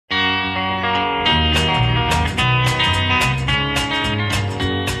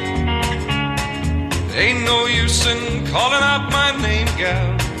Ain't no use in calling out my name,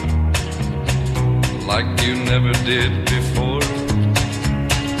 gal, like you never did before.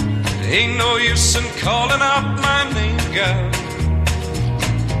 Ain't no use in calling out my name, gal,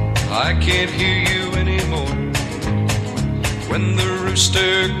 I can't hear you anymore. When the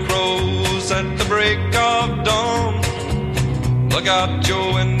rooster crows at the break of dawn, look out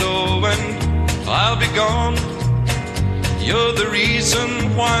your window and I'll be gone. You're the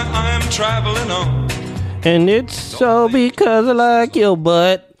reason why I'm traveling on. And it's so because I like your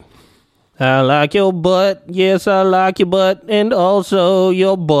butt. I like your butt. Yes, I like your butt. And also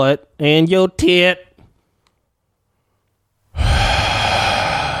your butt and your tit.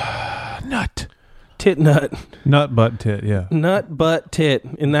 Nut. Tit nut. Nut, butt, tit, yeah. Nut, butt, tit.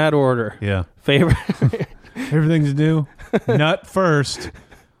 In that order. Yeah. Favorite. Everything's new. Nut first.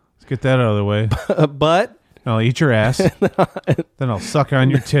 Let's get that out of the way. Butt. I'll eat your ass. Then I'll suck on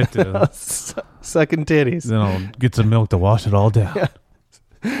your tit. Sucking titties. Then I'll get some milk to wash it all down.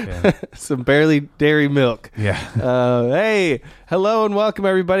 Yeah. Some barely dairy milk. Yeah. Hey, hello and welcome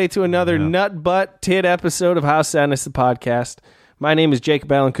everybody to another Nut Butt Tit episode of House Sadness, the podcast. My name is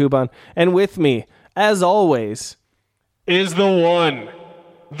Jacob Allen Kuban, and with me, as always, is the one,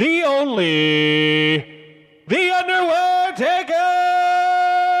 the only, the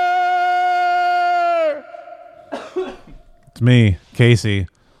Undertaker! It's me, Casey.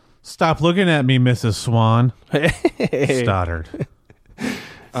 Stop looking at me, Mrs. Swan. Stoddard.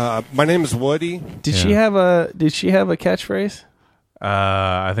 My name is Woody. Did she have a catchphrase?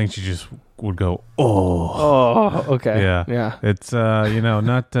 I think she just would go, oh. Oh, okay. Yeah. It's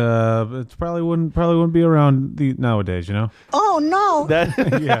not it's probably wouldn't be around nowadays, you know? Oh no. That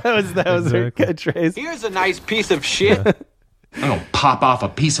was her Exactly. catchphrase. Here's a nice piece of shit. I'm gonna pop off a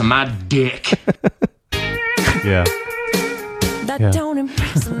piece of my dick. Yeah. That Yeah. don't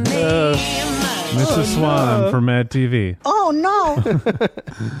impress me. Mrs. Swan for Mad TV. Oh no.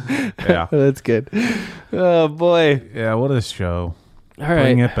 Yeah. That's good. Oh boy. Yeah, what a show. All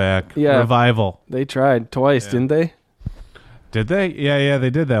Bring right. it back. Yeah. Revival. They tried twice, didn't they? Did they? Yeah, they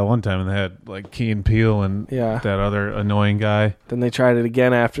did that one time, and they had like Key and Peele and Yeah. that other annoying guy. Then they tried it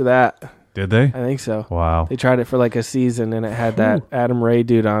again after that. Did they? I think so. Wow. They tried it for like a season, and it had that Adam Ray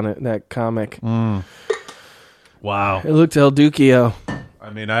dude on it, that comic. Wow. It looked El Duccio. I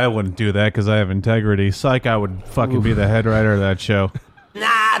mean, I wouldn't do that because I have integrity. Psych, I would fucking be the head writer of that show.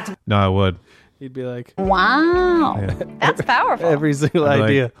 No, I would. He'd be like, Wow. That's powerful. every single I'd be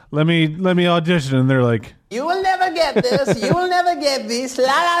idea. like, let me audition, and they're like, You will never get this. You will never get this. La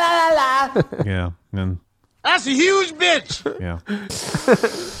la la la la. yeah, and That's a huge bitch. yeah.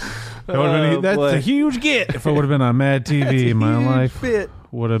 That would've been- that's boy. a huge get. If I would have been on Mad TV, my life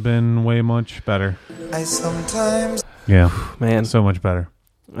would have been way much better. I sometimes... Yeah, Man. so much better.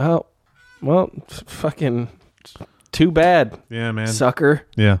 Oh, well, fucking too bad, Yeah, man. sucker.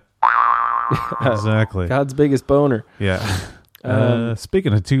 Yeah. Exactly. God's biggest boner. Yeah.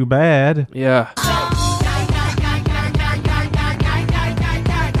 Speaking of too bad, Yeah.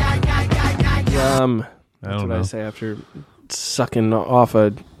 Yum. I That's don't what I know. say after sucking off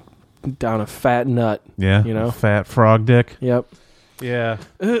down a fat nut. Yeah, You know? fat frog dick. Yep. Yeah.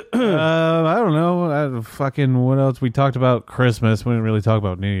 I don't know. Fucking what else? We talked about Christmas. We didn't really talk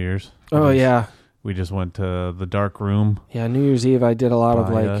about New Year's. Oh yeah. We just went to the dark room. Yeah. New Year's Eve, I did a lot of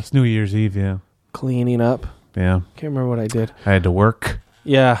by like us. New Year's Eve. Yeah. cleaning up. Yeah. Can't remember what I did. I had to work.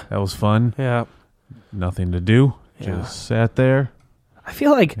 Yeah. That was fun. Yeah. Nothing to do. Yeah. Just sat there. I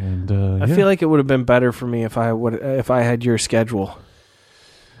feel like And I feel like it would have been better for me if I had your schedule.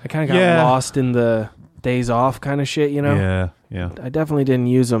 I kind of got Yeah. lost in the days off kind of shit, you know. Yeah. I definitely didn't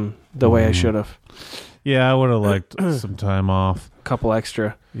use them the way I should have. Yeah. I would have liked some time off. A couple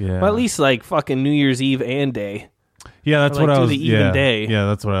extra. Yeah. Well, at least like fucking New Year's Eve and day. Yeah, that's Or, like, what I do was. the even day. Yeah,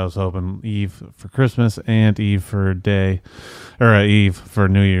 that's what I was hoping. Eve for Christmas and Eve for day, or Eve for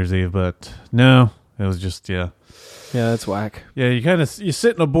New Year's Eve. But no, it was just Yeah, that's whack. Yeah, you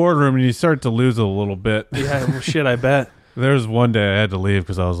sit in a boardroom and you start to lose it a little bit. Yeah, well, shit, I bet. There was one day I had to leave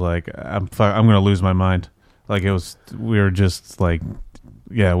because I was like, I'm going to lose my mind. Like we were just like,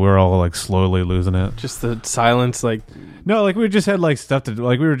 yeah, we were all like slowly losing it. Just the silence, like No, like we just had like stuff to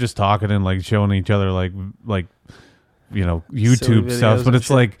like we were just talking and like showing each other like YouTube videos stuff, but and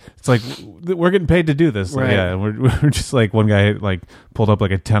it's like we're getting paid to do this. Like, Right. yeah, and we're just like one guy like pulled up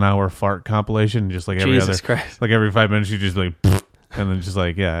like a 10-hour fart compilation, and just like every Jesus other Christ. like every 5 minutes you just like and then just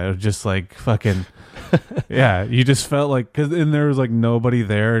like it was just like fucking yeah, you just felt like and there was like nobody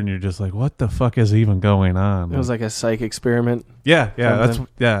there, and you're just like, what the fuck is even going on? it was like a psych experiment. Yeah, Something.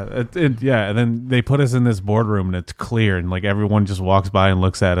 yeah. And then they put us in this boardroom, and it's clear, and like everyone just walks by and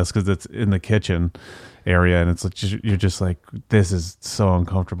looks at us because it's in the kitchen, area, and it's like you're just like, this is so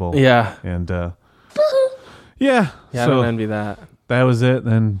uncomfortable. Yeah. And yeah. Yeah, I So don't envy that. that was it.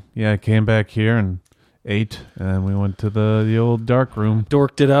 Then I came back here and ate, and then we went to the old dark room.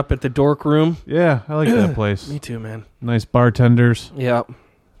 Dorked it up at the dork room. Yeah, I like that place. Me too, man. Nice bartenders Yeah.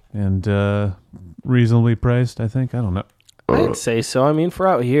 and reasonably priced, I think. I don't know. I'd say so. I mean, for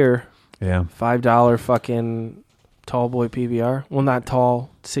out here, Yeah. $5 fucking tall boy PBR. Well, not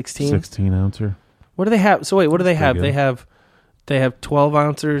tall, 16. 16 ouncer. What do they have? So wait, what do they have? pretty good. They have 12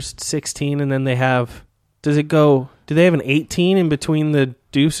 ounces, 16, and then they have. Does it go? Do they have an 18 in between the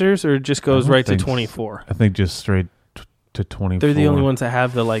deucers, or it just goes don't right to think 24? I think just straight to 24. They're the only ones that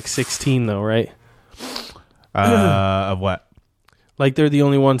have the like 16 though, right? Of what? Like they're the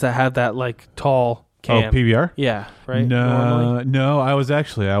only ones that have that like tall can. Oh, PBR? Yeah, right. Normally? No. I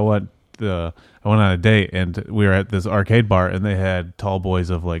went on a date, and we were at this arcade bar, and they had tall boys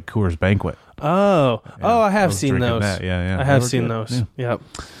of like Coors Banquet. Oh, I have was seen drinking those. that. Yeah. I They have were seen good. those. Yep.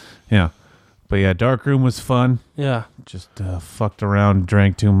 Yeah. But yeah, dark room was fun. Yeah. Just fucked around,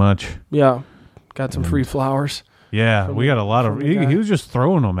 drank too much. Yeah. Got some free flowers. Yeah, we got a lot of. from the guy. He was just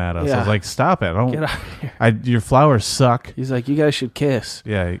throwing them at us. I Yeah. was like, "Stop it! I don't. Get out of here. Your flowers suck." He's like, you guys should kiss.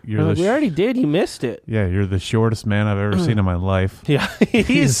 Yeah, We're like, we already did. You missed it. Yeah, you're the shortest man I've ever seen in my life. Yeah,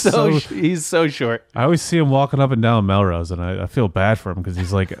 he's so short. I always see him walking up and down Melrose, and I feel bad for him because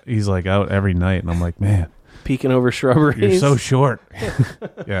he's like out every night, and I'm like, man, Peeking over shrubberies. you're so short.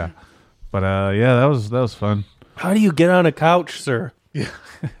 Yeah, but yeah, that was fun. How do you get on a couch, sir?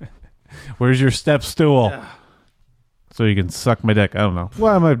 Where's your step stool? Yeah. So you can suck my dick. I don't know.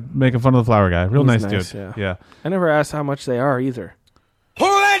 Why am I making fun of the flower guy? Real He's nice nice, dude. yeah. I never asked how much they are either. Who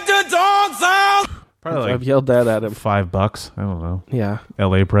let the dogs out? Probably I've like yelled that at him. $5. I don't know. Yeah,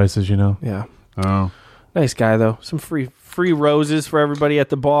 LA prices, you know. yeah. Oh. Nice guy though. Some free roses for everybody at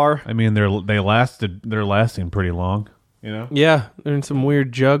the bar. I mean, they're lasting pretty long, you know. Yeah, they're in some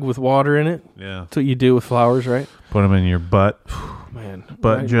weird jug with water in it. Yeah. That's what you do with flowers, right? Put them in your butt. Man,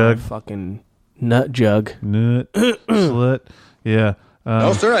 Butt right in jug. my fucking nut jug. Nut. Slit. Yeah.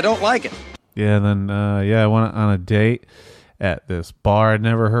 No, sir, I don't like it. Yeah. And then I went on a date at this bar I'd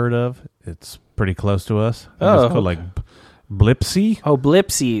never heard of. It's pretty close to us. Oh, It's called like Blipsy. Oh,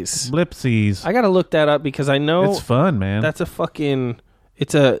 Blipsies. Blipsies. I gotta look that up because I know It's fun, man. that's a fucking.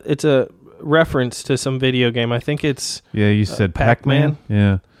 It's a reference to some video game. I think it's. Yeah, you said Pac-Man? Pac-Man.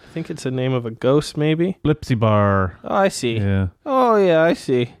 Yeah. I think it's the name of a ghost, maybe. Blipsy bar. Oh, I see. Yeah. Oh, yeah, I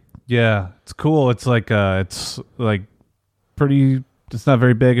see. Yeah, it's cool. It's like pretty. It's not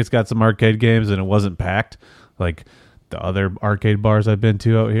very big. It's got some arcade games, and it wasn't packed like the other arcade bars I've been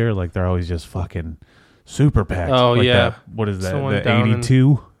to out here. Like they're always just fucking super packed. Oh, like yeah. that, what is that? Someone The down in-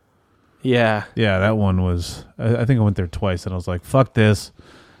 82. Yeah. Yeah, that one was. I think I went there twice, and I was like, "Fuck this!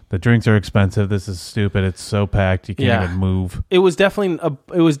 The drinks are expensive. This is stupid. It's so packed. You can't Yeah. even move." It was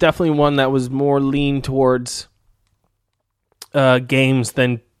definitely one that was more lean towards games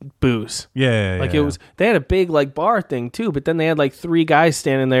than booze. Yeah, Like yeah, it was, they had a big like bar thing too, but then they had like 3 guys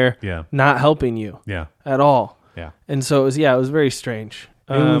standing there, Yeah. not helping you Yeah, at all. yeah. And so it was very strange.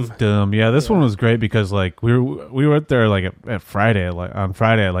 It was dumb. Yeah, this one was great because like we were out there like at Friday, like on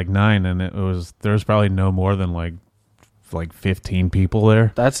Friday at like 9, and there was probably no more than like 15 people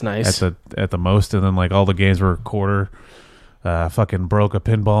there That's nice. at the most, and then like all the games were a quarter. Fucking broke a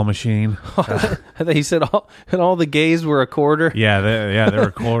pinball machine. I thought you said all the gays were a quarter. Yeah, they were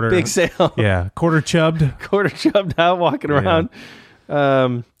a quarter. Big sale. Yeah, quarter chubbed. Quarter shoved out, walking around.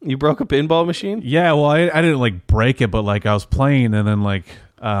 You broke a pinball machine? Yeah, well, I didn't like break it, but like I was playing, and then like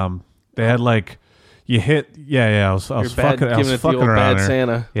they had like you hit. Yeah, I was You're fucking giving it the old around bad there.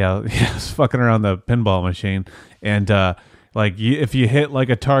 Santa. Yeah, I was fucking around the pinball machine, and like if you hit like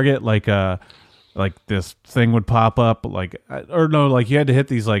a target, like this thing would pop up, like you had to hit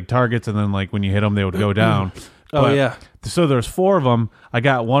these like targets, and then like when you hit them, they would go down. Oh, But- yeah. So there's 4 of them. I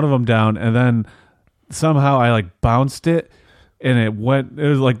got one of them down, and then somehow I like bounced it, and it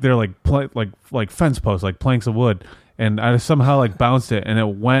was like they're like like fence posts, like planks of wood. And I somehow like bounced it, and it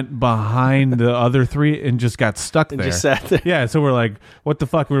went behind the other 3 and just got stuck there. Just sat there. Yeah, so we're like, what the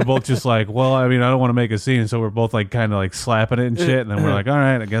fuck? We were both just like, well, I mean, I don't want to make a scene, so we're both like kind of like slapping it and shit. And then we're like, all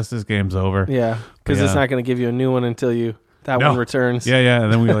right, I guess this game's over. Yeah, because it's Yeah. not going to give you a new one until that one returns. Yeah,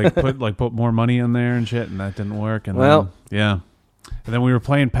 and then we like put more money in there and shit, and that didn't work. And Well. then, yeah. And then we were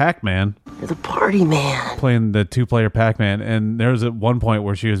playing Pac-Man. You're the party man. Playing the 2-player Pac-Man, and there was at one point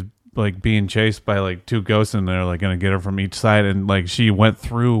where she was like being chased by like 2 ghosts, and they're like gonna get her from each side, and like she went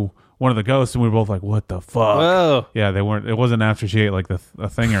through one of the ghosts, and we were both like, "What the fuck?" Whoa. Yeah, they weren't. It wasn't after she ate like a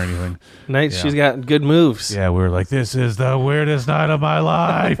thing or anything. Nice. Yeah. She's got good moves. Yeah, we were like, "This is the weirdest night of my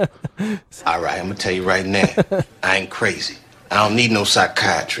life." All right, I'm gonna tell you right now, I ain't crazy. I don't need no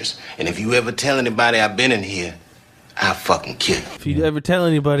psychiatrist. And if you ever tell anybody I've been in here, I'll fucking kill you. If you ever tell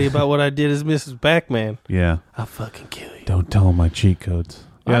anybody about what I did as Mrs. Backman, Yeah, I'll fucking kill you. don't tell them my cheat codes.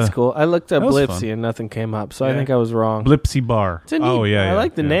 Yeah, That's cool. I looked up That was Blipsy fun. and nothing came up, so I Yeah. think I was wrong. Blipsy Bar. It's a neat- Oh yeah, I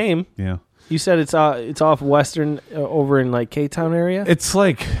like the name. Yeah, You said it's off Western over in like K-Town area? it's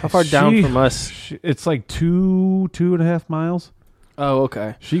like How far down from us? It's like 2.5 miles. Oh,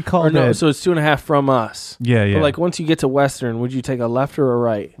 okay. She Or called no, it. so it's 2.5 from us. Yeah, yeah. But like once you get to Western, would you take a left or a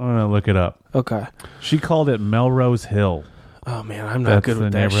right? I'm gonna look it up. Okay. She called it Melrose Hill. Oh man, I'm not That's good the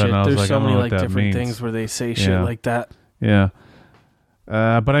with that neighborhood, shit. and I was There's like, so I don't many know like what that different means. things where they say shit Yeah. like that. Yeah.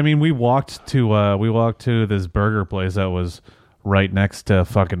 But I mean, we walked to this burger place that was right next to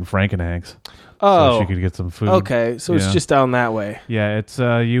fucking Frankenhank's, Oh, so she could get some food. okay. So it's Yeah. just down that way. Yeah, it's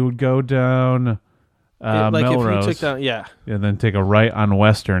you would go down Like Melrose, if you took down, yeah. and then take a right on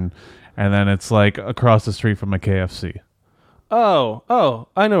Western, and then it's like across the street from a KFC. Oh,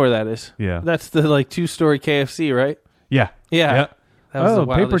 I know where that is. Yeah. That's the like 2-story KFC, right? Yeah. Yeah. That was the Oh,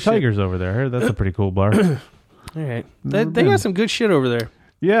 wildest Paper shit. Tiger's over there. That's a pretty cool bar. All right. They got some good shit over there.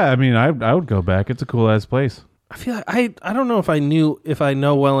 Yeah, I mean, I would go back. It's a cool ass place. I feel like I don't know if I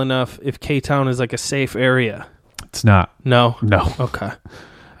know well enough if K-Town is like a safe area. It's not. No. No. Okay.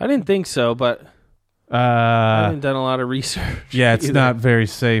 I didn't think so, but I haven't done a lot of research. Yeah, it's either. not very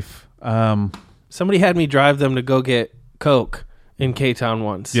safe. Somebody had me drive them to go get Coke in K-Town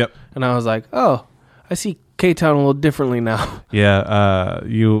once. Yep. And I was like, oh, I see K-Town a little differently now. Yeah,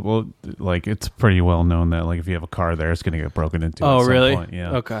 like it's pretty well known that like if you have a car there, it's gonna get broken into. Oh, at some really? point.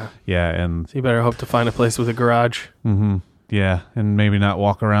 Yeah. Okay. Yeah, and So you better hope to find a place with a garage. yeah, and maybe not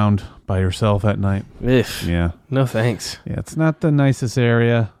walk around by yourself at night. Ugh. Yeah, No thanks. yeah, it's not the nicest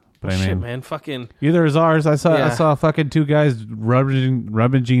area, but I Shit, mean, man. Fucking. either is ours. I Yeah. saw fucking two guys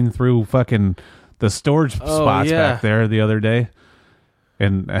rummaging through fucking the storage spots yeah. back there the other day,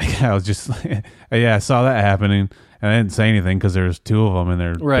 and I was just yeah, I saw that happening, and I didn't say anything because there's two of them and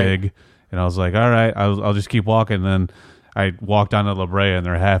they're Right. big, and I was like, all right, I'll just keep walking. And then I walked onto La Brea, and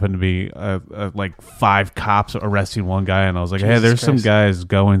there happened to be like 5 cops arresting one guy, and I was like, hey, Jesus there's some Christ. guys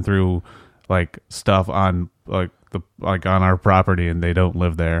going through like stuff on on our property, and they don't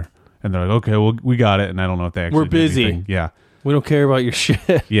live there. And they're like, okay, well, we got it. And I don't know if they actually We're did busy. anything. Yeah. We don't care about your shit.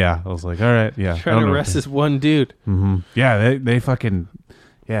 Yeah. I was like, all right. Yeah. I Trying don't to know arrest this one dude. Yeah. They fucking,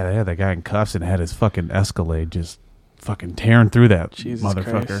 yeah, they had that guy in cuffs and had his fucking Escalade just fucking tearing through that Jesus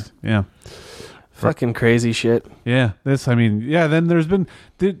motherfucker. Christ. Yeah. Fucking crazy shit. Yeah. Then there's been,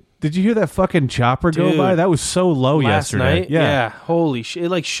 did you hear that fucking chopper go Dude. by? That was so low Last yesterday. night? Yeah. Holy shit. It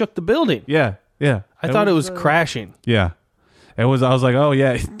like shook the building. Yeah. Yeah. I thought it was crashing. Yeah. I was like, oh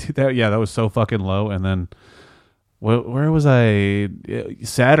yeah, dude, that was so fucking low. And then where was I?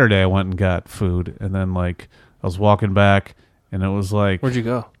 Saturday I went and got food, and then like I was walking back, and it was like, Where'd you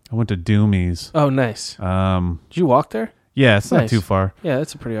go? I went to Doomie's. Oh, nice. Did you walk there? Yeah, it's not Nice. too far. Yeah,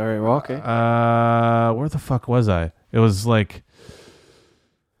 that's a pretty alright walk. Eh? Where the fuck was I? It was like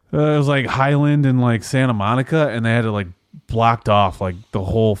Highland and like Santa Monica, and they had it like blocked off like the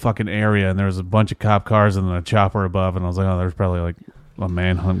whole fucking area, and there was a bunch of cop cars and then a chopper above, and I was like, oh, there's probably like a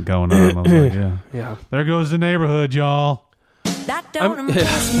manhunt going on. I was like, yeah, Yeah. there goes the neighborhood, y'all. That don't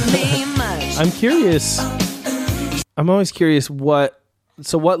impress me much. I'm curious. I'm always curious what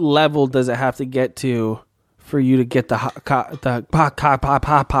level does it have to get to for you to get the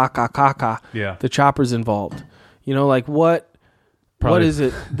choppers involved? You know, like what Probably- is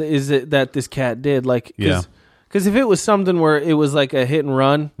it that this cat did? Like, Yeah. because if it was something where it was like a hit and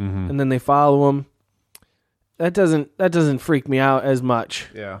run and then they follow him, that doesn't freak me out as much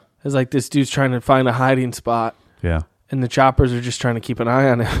Yeah, as like this dude's trying to find a hiding spot. yeah, And the choppers are just trying to keep an eye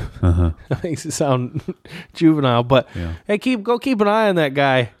on him. That makes it sound juvenile, but Yeah. hey, keep an eye on that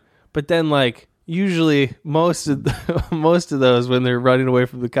guy. But then, like, usually most of those when they're running away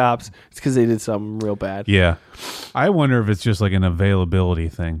from the cops, it's because they did something real bad. yeah. I wonder if it's just like an availability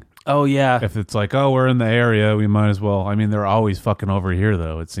thing. Oh yeah, If it's like, oh, we're in the area, we might as well. I mean, they're always fucking over here,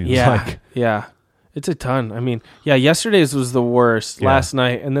 though. It seems yeah, like. yeah. It's a ton. I mean, yeah, yesterday's was the worst. Yeah. Last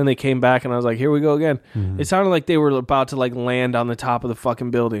night, and then they came back, and I was like, here we go again. Mm-hmm. It sounded like they were about to like land on the top of the fucking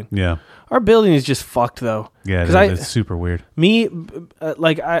building. Yeah, Our building is just fucked though. yeah. 'Cause It's super weird. Me,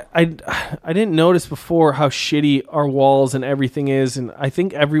 like I didn't notice before how shitty our walls and everything is, and I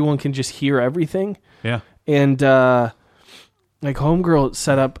think everyone can just hear everything. Yeah, And like Homegirl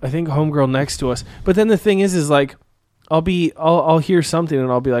set up, I think Homegirl next to us. But then the thing is like I'll hear something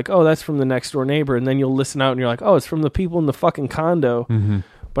and I'll be like, oh, that's from the next door neighbor, and then you'll listen out and you're like, oh, it's from the people in the fucking condo. Mm-hmm.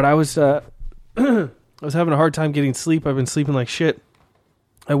 But I was I was having a hard time getting sleep. I've been sleeping like shit.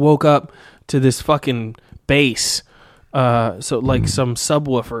 I woke up to this fucking bass, so like some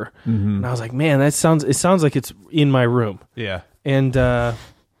subwoofer, and I was like, man, it sounds like it's in my room. Yeah. And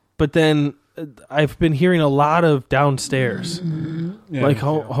but then I've been hearing a lot of downstairs. Yeah, like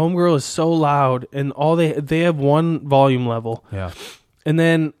Homegirl is so loud, and all they have one volume level. Yeah. And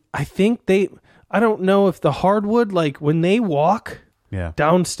then I think I don't know if the hardwood, like when they walk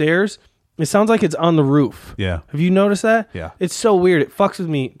downstairs, it sounds like it's on the roof. Yeah. Have you noticed that? Yeah. It's so weird. It fucks with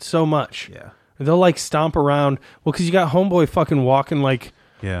me so much. Yeah. They'll like stomp around. Well, because you got Homeboy fucking walking like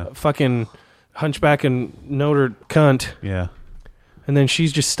fucking hunchback and Notre cunt. Yeah. And then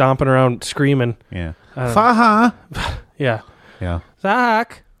she's just stomping around screaming. Yeah. Faha. Yeah. Yeah.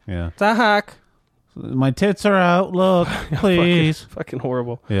 Zach. Yeah. Zach. My tits are out. Look, please. Fucking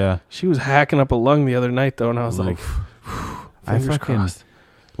horrible. Yeah. She was hacking up a lung the other night, though, and I was like, I fingers fucking crossed.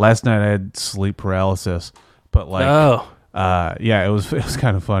 Last night I had sleep paralysis, but like, yeah, it was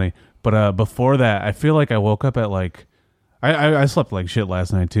kind of funny. But before that, I feel like I woke up at like, I slept like shit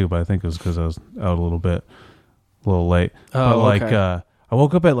last night too, but I think it was because I was out a little late. But like, I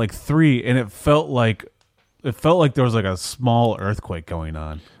woke up at like 3, and it felt like there was like a small earthquake going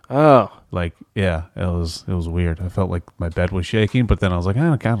on. Oh, like yeah, it was weird. I felt like my bed was shaking, but then I was like,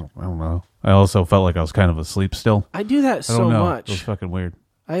 I don't know. I also felt like I was kind of asleep still. I do that I don't know. much. It was fucking weird.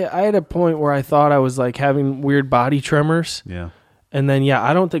 I had a point where I thought I was like having weird body tremors. Yeah. And then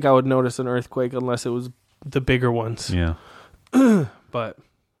I don't think I would notice an earthquake unless it was the bigger ones. Yeah. But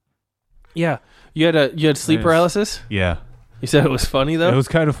yeah, you had sleep paralysis? Yeah. You said it was funny though? It was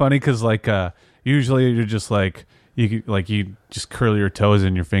kind of funny because like usually you're just like you just curl your toes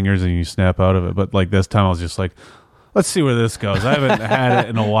in your fingers and you snap out of it, but like this time I was just like, let's see where this goes. I haven't had it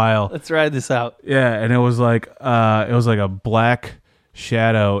in a while. Let's ride this out. Yeah, and it was like a black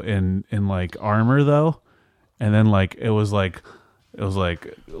shadow in like armor though, and then like it was like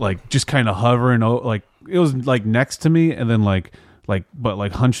just kind of hovering, like it was like next to me, and then like but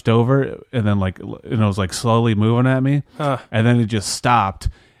like hunched over, and then like and it was like slowly moving at me, and then it just stopped,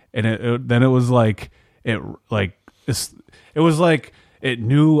 and then it was like it was like it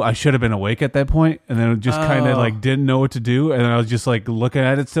knew I should have been awake at that point, and then it just kind of like didn't know what to do, and then I was just like looking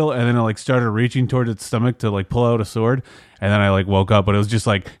at it still, and then it like started reaching toward its stomach to like pull out a sword, and then I like woke up, but it was just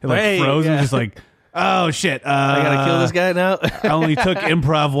like it like froze, and just like, oh shit, I gotta kill this guy now. I only took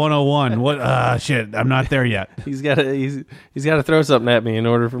improv 101. What? Shit, I'm not there yet. He's gotta throw something at me in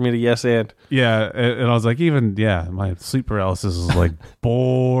order for me to yes and. Yeah, and I was like, my sleep paralysis is like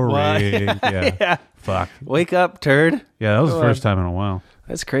boring. Yeah. Fuck. Wake up, turd. Yeah, that was the first time in a while.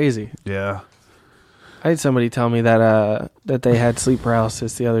 That's crazy. Yeah. I had somebody tell me that they had sleep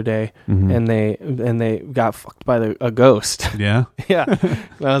paralysis the other day, and they got fucked by a ghost. Yeah. Yeah.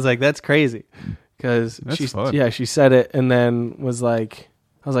 And I was like, that's crazy, because she said it and then was like,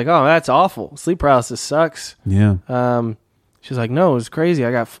 I was like, oh, that's awful. Sleep paralysis sucks. Yeah. She's like, no, it was crazy.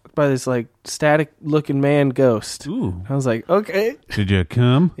 I got fucked by this like static looking man ghost. Ooh. I was like, okay. Did you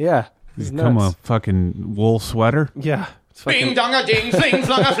come? Yeah. Did you come a fucking wool sweater? Yeah. Bing dong a ding, fling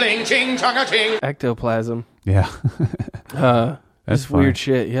flong a fling, ching chong a ching. Ectoplasm. Yeah. That's weird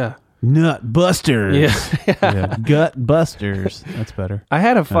shit. Yeah. Nut busters. Yeah. Gut busters. That's better. I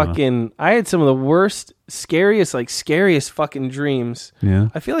had I had some of the worst, scariest fucking dreams. Yeah.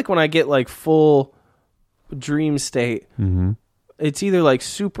 I feel like when I get like full dream state, it's either like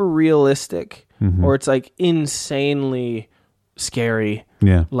super realistic or it's like insanely scary.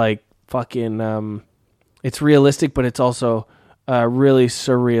 Yeah. Like fucking, it's realistic, but it's also really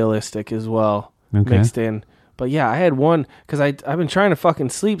surrealistic as well, mixed in. But yeah, I had one because I've been trying to fucking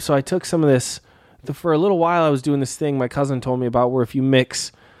sleep, so I took some of this. For a little while, I was doing this thing my cousin told me about where if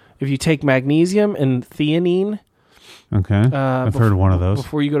you take magnesium and theanine. Okay, I've heard of one of those.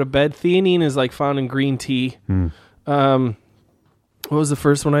 Before you go to bed, theanine is like found in green tea. What was the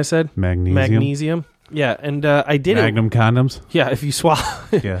first one I said? Magnesium. Yeah, and I did Magnum condoms. Yeah, if you swallow,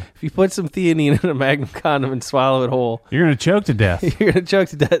 if you put some theanine in a Magnum condom and swallow it whole, you're gonna choke to death. You're gonna choke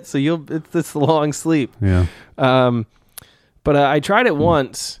to death. So it's the long sleep. Yeah. But I tried it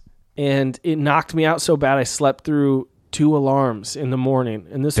once, and it knocked me out so bad I slept through 2 alarms in the morning.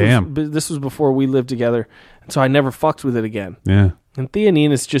 And this was before we lived together, and so I never fucked with it again. Yeah. And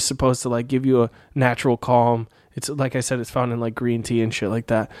theanine is just supposed to like give you a natural calm. It's like I said, it's found in like green tea and shit like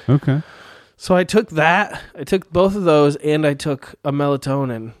that. Okay. So I took that. I took both of those, and I took a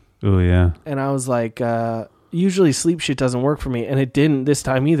melatonin. Oh yeah. And I was like, usually sleep shit doesn't work for me, and it didn't this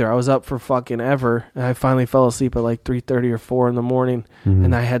time either. I was up for fucking ever, and I finally fell asleep at like 3:30 or 4 in the morning,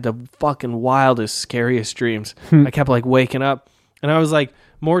 and I had the fucking wildest, scariest dreams. I kept like waking up, and I was like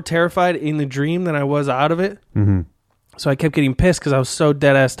more terrified in the dream than I was out of it. So I kept getting pissed because I was so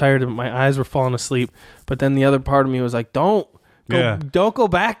dead ass tired and my eyes were falling asleep. But then the other part of me was like, don't go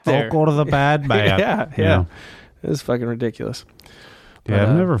back there. Don't go to the bad man. yeah. It was fucking ridiculous. Yeah, But,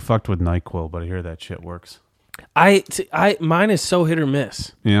 I've never fucked with NyQuil, but I hear that shit works. Mine is so hit or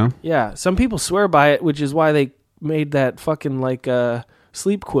miss. Yeah? Yeah, some people swear by it, which is why they made that fucking like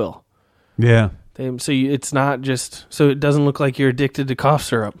sleep quill. Yeah. It's not just so it doesn't look like you're addicted to cough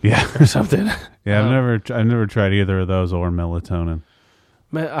syrup. Yeah. Or something. Yeah, I've never tried either of those or melatonin.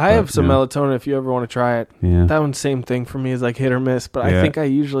 I have some melatonin if you ever want to try it. Yeah. That one's same thing for me, is like hit or miss. But I think I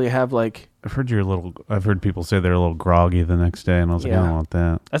usually have like. I've heard people say they're a little groggy the next day, and I was like, I don't want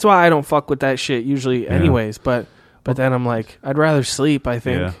that. That's why I don't fuck with that shit usually, anyways. But then I'm like, I'd rather sleep. I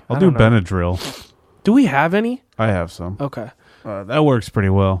think. Yeah. I'll do Benadryl. Do we have any? I have some. Okay. That works pretty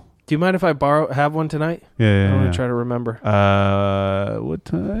well. Do you mind if I have one tonight? Yeah. I'm gonna try to remember. What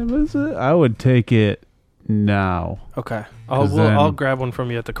time is it? I would take it now. Okay. I'll grab one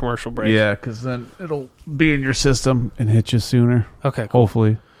from you at the commercial break. Yeah, because then it'll be in your system and hit you sooner. Okay. Cool.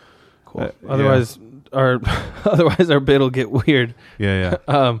 Hopefully. Cool. Otherwise our bit will get weird. Yeah.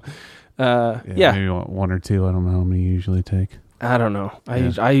 Maybe one or two. I don't know how many you usually take. I don't know. I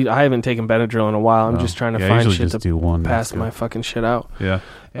haven't taken Benadryl in a while. I'm just trying to find shit to do one. pass my fucking shit out. Yeah.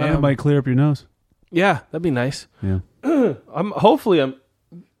 And it might clear up your nose. Yeah, that'd be nice. Yeah. I'm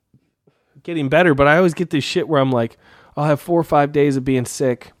getting better, but I always get this shit where I'm like, I'll have 4 or 5 days of being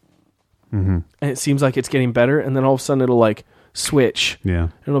sick, and it seems like it's getting better, and then all of a sudden it'll like switch. Yeah.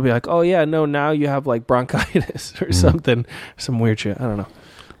 And it'll be like, oh yeah, no, now you have like bronchitis or something, some weird shit. I don't know.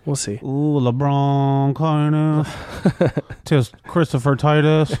 We'll see. Ooh, LeBron kind of. Just Christopher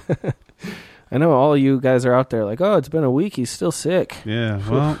Titus. I know all of you guys are out there like, oh, it's been a week. He's still sick. Yeah,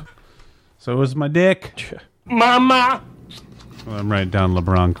 well, so was my dick. Mama. Well, I'm writing down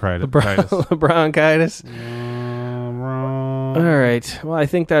LeBron Titus. Bronchitis. All right. Well, I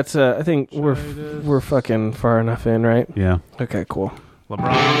think that's. I think we're fucking far enough in, right? Yeah. Okay. Cool.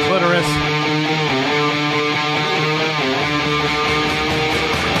 LeBron clitoris.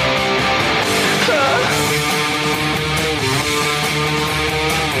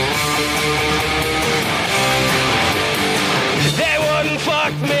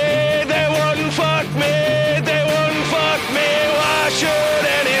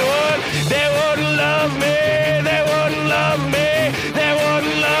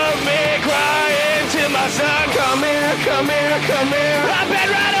 Come here. I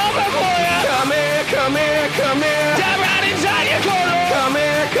bend right over for you. Come here. Dive right inside your corner. Come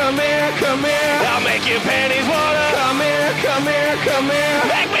here. I'll make your panties water. Come here.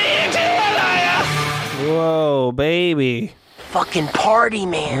 Make me into a liar. Whoa, baby. Fucking party,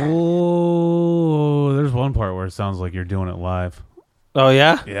 man. Oh, there's one part where it sounds like you're doing it live. Oh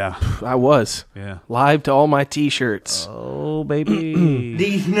yeah? Yeah. I was. Yeah. Live to all my t-shirts. Oh, baby.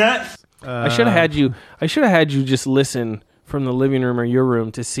 These nuts. I should have had you just listen from the living room or your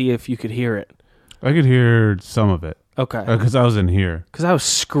room to see if you could hear it. I could hear some of it. Okay. Because I was in here. Because I was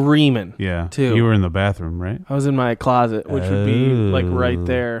screaming. Yeah. Too. You were in the bathroom, right? I was in my closet, which would be like right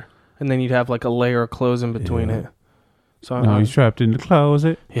there, and then you'd have like a layer of clothes in between it. So he's trapped in the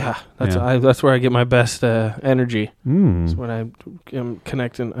closet. Yeah, that's where I get my best energy. That's when I am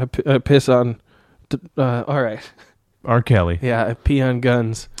connecting. I piss on. All right. R. Kelly. Yeah, I pee on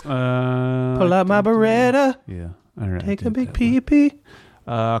guns. Pull out my Beretta. Yeah. All right. Take a big pee-pee.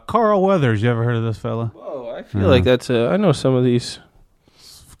 Carl Weathers. You ever heard of this fella? Whoa, I feel like that's I know some of these.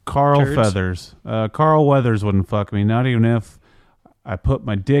 Carl turds. Feathers. Carl Weathers wouldn't fuck me, not even if I put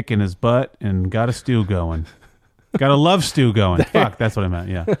my dick in his butt and got a stew going. Got a love stew going. Fuck, that's what I meant,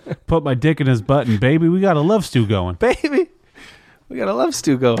 yeah. Put my dick in his butt and baby, we got a love stew going. Baby, we got a love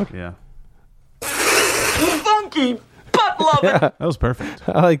stew going. Yeah. Funky butt loving. Yeah, that was perfect.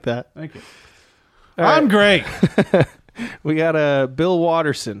 I like that. Thank you. I'm great. We got Bill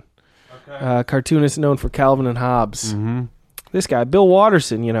Watterson, cartoonist known for Calvin and Hobbes. Mm-hmm. This guy, Bill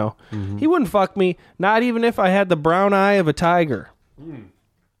Watterson, he wouldn't fuck me, not even if I had the brown eye of a tiger.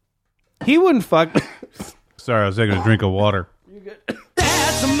 He wouldn't fuck me. Sorry, I was taking a drink of water.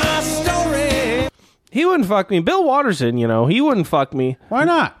 That's my story. He wouldn't fuck me. Bill Watterson, he wouldn't fuck me. Why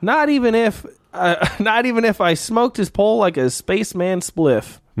not? Not even if I smoked his pole like a spaceman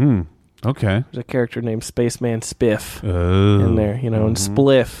spliff. Okay. There's a character named Spaceman Spiff Oh. in there, and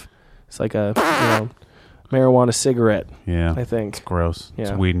spliff. It's like a marijuana cigarette. Yeah. I think. It's gross. It's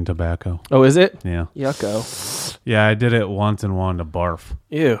Yeah. weed and tobacco. Oh, is it? Yeah. Yucko. Yeah, I did it once and wanted to barf.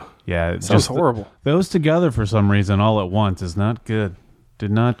 Ew. Yeah. It Sounds horrible. Those together for some reason all at once is not good.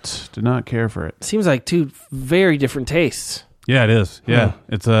 Did not care for it. Seems like two very different tastes. Yeah, it is. Yeah.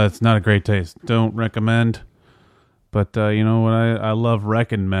 It's not a great taste. Don't recommend. But you know what? I love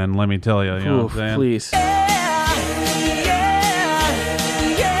wrecking men, let me tell you. You know what I'm saying? Please.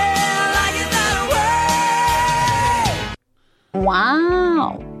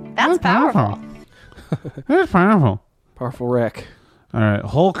 Wow. That's powerful. That's powerful. Powerful wreck. All right.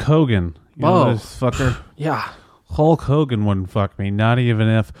 Hulk Hogan. You know this fucker? Yeah. Hulk Hogan wouldn't fuck me, not even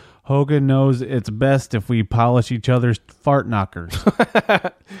if Hogan knows it's best if we polish each other's fart knockers.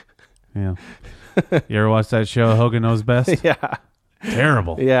 Yeah. You ever watch that show, Hogan Knows Best? Yeah.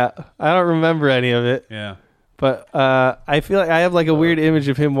 Terrible. Yeah. I don't remember any of it. Yeah. But I feel like I have like a weird image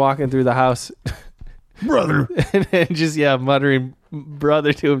of him walking through the house. Brother. and just, muttering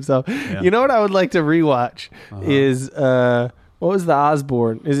brother to himself. Yeah. You know what I would like to rewatch is, what was the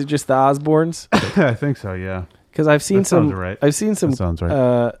Osborne? Is it just the Osbournes? I think so, yeah. Because I've seen That sounds right. I've seen some That sounds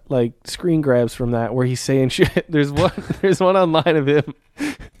right. like screen grabs from that where he's saying shit. There's one online of him,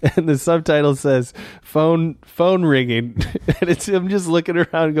 and the subtitle says "phone ringing," and it's him just looking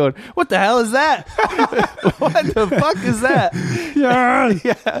around going, "What the hell is that? What the fuck is that?"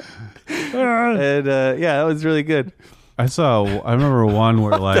 Yeah. And that was really good. I remember one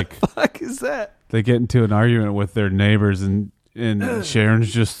where like What the fuck is that? they get into an argument with their neighbors and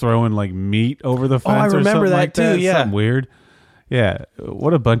Sharon's just throwing like meat over the fence. I remember or something that like too, that. yeah. Something weird. Yeah,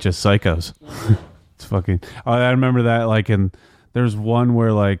 what a bunch of psychos. It's fucking. I remember that there's one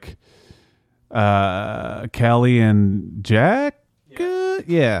where like Kelly and Jack.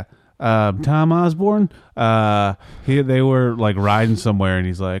 Yeah. Tom Osborne. They were like riding somewhere, and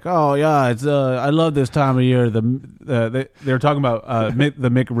he's like, "Oh yeah, it's I love this time of year." They were talking about the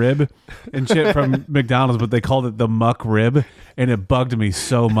McRib and shit from McDonald's, but they called it the Muck Rib, and it bugged me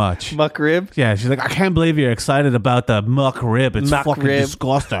so much. Muck rib? Yeah, she's like, "I can't believe you're excited about the Muck Rib. It's Muck fucking rib."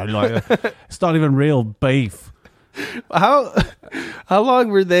 disgusting. Like, it's not even real beef." How long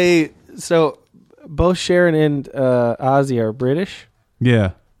were they? So both Sharon and Ozzy are British.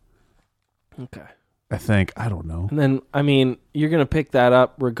 Yeah, Okay. I think. I don't know. And then, I mean, you're going to pick that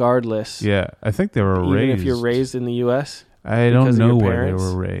up regardless. Yeah, I think they were Even raised. if you're raised in the U.S.? I because don't of know your where parents? they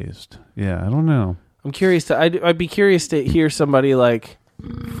were raised. Yeah, I don't know. I'm curious I'd be curious to hear somebody like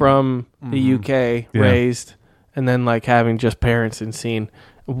from the UK Yeah. raised and then like having just parents and seeing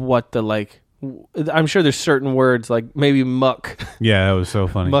what the like. I'm sure there's certain words like maybe muck, Yeah, that was so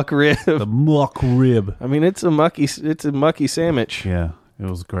funny. muck rib. The muck rib. I mean, it's a mucky sandwich. Yeah, it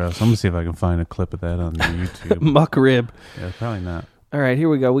was gross. I'm gonna see if I can find a clip of that on YouTube. Muck rib. Yeah, probably not. All right, here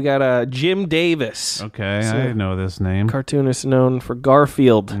we go. We got Jim Davis. Okay, So- I know this name. Cartoonist known for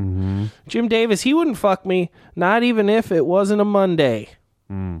Garfield. Mm-hmm. Jim Davis, he wouldn't fuck me, not even if it wasn't a Monday.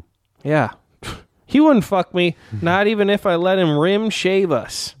 Yeah. He wouldn't fuck me, not even if I let him rim shave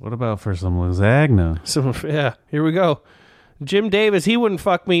us. What about for some lasagna? So, yeah, here we go. Jim Davis, he wouldn't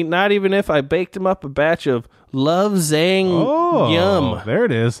fuck me, not even if I baked him up a batch of Love Zang Yum. There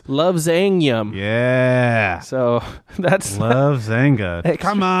it is. Love Zang Yum. Yeah. So, that's Love Zanga. Extra-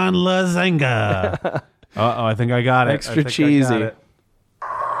 Come on, lasagna. Uh-oh, I think I got it. Extra cheesy.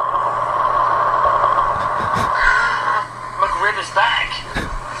 McRib is back.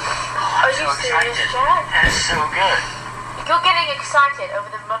 Are you serious, Jack? That's so good. You're getting excited over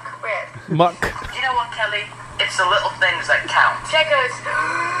the McRib. Muck. You know what, Kelly? It's the little things that count. Jack goes,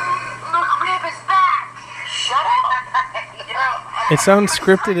 McRib is back. Shut up. You know, It sounds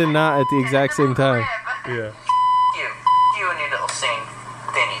scripted and not at the exact same time. you and your little sing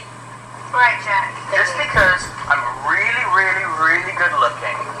thingy. Right, Jack. Just because I'm really, really, really good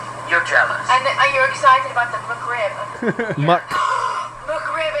looking, you're jealous. And are you excited about the McRib? Muck.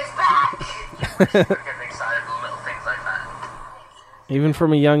 McRib is back. You're getting excited about little things like that. Even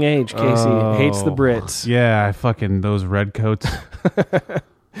from a young age, Casey hates the Brits. Yeah, I fucking those red coats.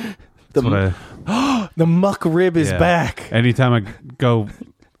 That's what The muck rib is yeah. back. Anytime I go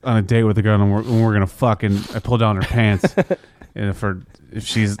on a date with a girl and we're gonna fuck, and I pull down her pants, and if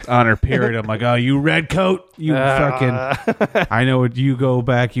she's on her period, I'm like, "Oh, you red coat, you fucking." I know what you go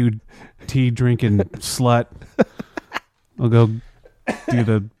back, you tea drinking slut. I'll go do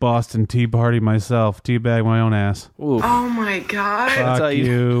the Boston Tea Party myself, teabag my own ass. Ooh, Oh my god. how Fuck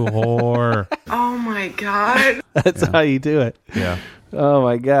you, whore. Oh my god. that's how you do it. Yeah, Oh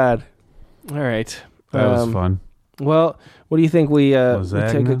my god. All right. that was fun. Well, what do you think we take a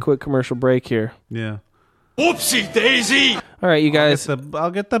Lasagna? quick commercial break here? Yeah. Whoopsie daisy! All right, you guys.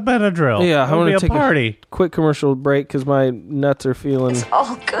 I'll get the Benadryl. Yeah, I want to take a quick commercial break because my nuts are feeling. It's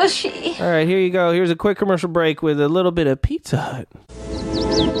all gushy. All right, here you go. Here's a quick commercial break with a little bit of Pizza Hut.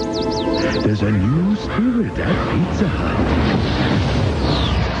 There's a new spirit at Pizza Hut.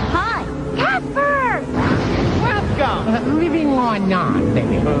 Hi, Casper! Welcome. Living or not,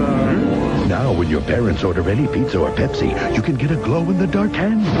 baby. Now, when your parents order any pizza or Pepsi, you can get a glow-in-the-dark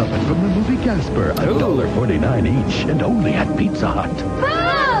hand puppet from the movie Casper. $1.49 each, and only at Pizza Hut.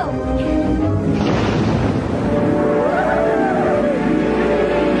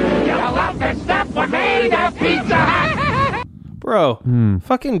 You love the stuff we made at Pizza Hut. Bro,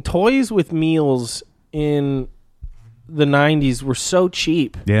 fucking toys with meals in the 90s were so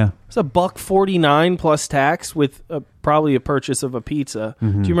cheap. Yeah. It's $1.49 plus tax with probably a purchase of a pizza. Do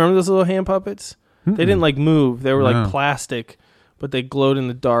you remember those little hand puppets? They didn't like move. They were like plastic, but they glowed in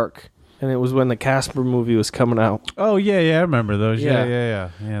the dark. And it was when the Casper movie was coming out. Oh, yeah, I remember those. Yeah.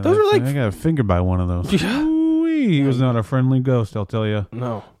 Yeah, Those were like... I got fingered by one of those. He was not a friendly ghost, I'll tell you.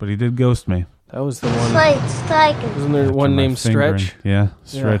 No. But he did ghost me. That was the one. Wasn't there After one my named fingering. Stretch? Yeah,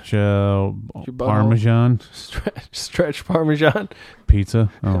 Stretch Parmesan. Stretch Parmesan. Pizza.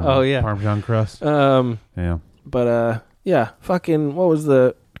 Oh, yeah. Parmesan crust. Yeah. But, yeah, fucking, what was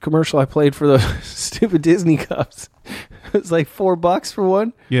the commercial I played for the stupid Disney cups? It was like $4 for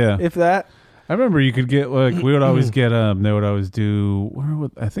one. Yeah. If that. I remember you could get, like, we would always get, they would always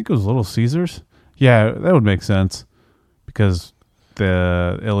do, I think it was Little Caesars. Yeah, that would make sense because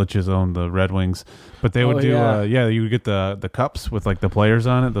the Illiches owned the Red Wings, but they would you would get the cups with like the players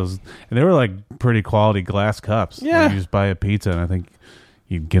on it. Those, and they were like pretty quality glass cups. Yeah, you just buy a pizza, and I think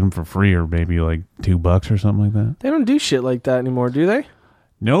you'd get them for free or maybe like $2 or something like that. They don't do shit like that anymore, do they?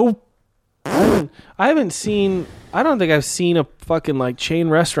 Nope. I haven't seen. I don't think I've seen a fucking like chain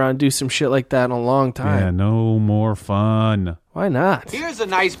restaurant do some shit like that in a long time. Yeah, no more fun. Why not? Here's a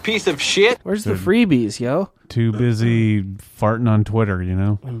nice piece of shit. Where's the freebies, yo? Too busy farting on Twitter, you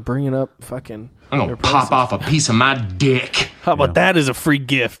know? And bringing up fucking... I'm going to pop off a piece of my dick. How about that as a free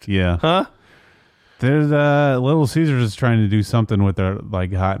gift? Yeah. Huh? There's Little Caesars is trying to do something with their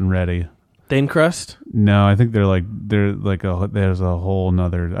like hot and ready. Thin crust? No, I think there's a whole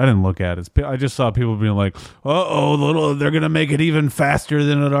nother. I didn't look at it. I just saw people being like, they're gonna make it even faster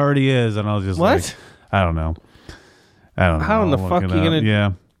than it already is, and I was just like, I don't know. How in the fuck you gonna?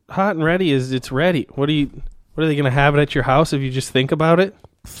 Yeah, hot and ready it's ready. What are they gonna have it at your house if you just think about it?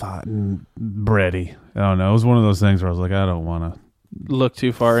 Hot and bready. I don't know. It was one of those things where I was like, I don't want to look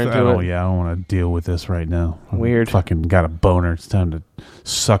too far into it. Yeah, I don't want to deal with this right now. Weird. I fucking got a boner. It's time to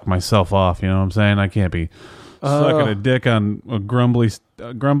suck myself off. You know what I'm saying? I can't be sucking a dick on a grumbly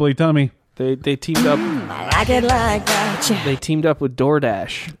tummy. They teamed up. I like it like that. They teamed up with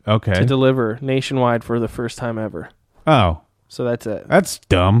DoorDash. To deliver nationwide for the first time ever. Oh. So that's it. That's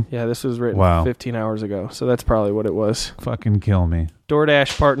dumb. Yeah, this was written 15 hours ago. So that's probably what it was. Fucking kill me.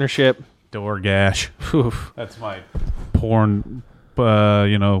 DoorDash partnership. DoorGash. That's my porn,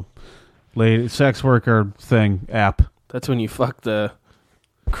 sex worker thing app. That's when you fuck the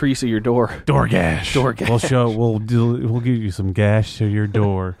crease of your door. DoorGash. We'll give you some gash to your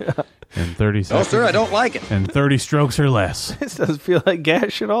door in 30 seconds. Oh, sir, I don't like it. And 30 strokes or less. This doesn't feel like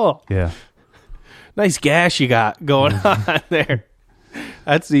gash at all. Yeah. Nice gash you got going on there.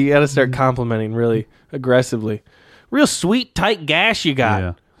 You got to start complimenting really aggressively. Real sweet, tight gash you got.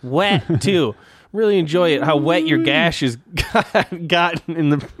 Yeah. Wet too. Really enjoy it. How wet your gash has gotten in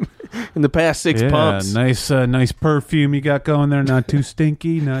the past 6 pumps. Nice perfume you got going there. Not too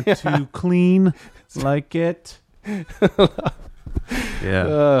stinky, not too clean. Like it.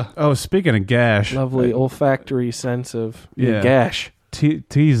 Yeah. Speaking of gash, lovely olfactory sense of gash.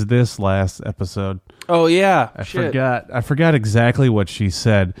 Tease this last episode. Oh yeah, I forgot exactly what she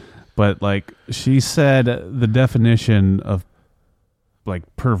said, but like she said the definition of like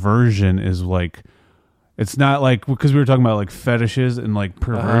perversion is like it's not like because we were talking about like fetishes and like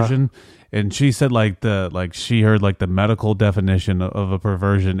perversion, and she said she heard like the medical definition of a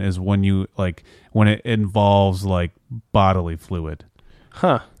perversion is when it involves like bodily fluid.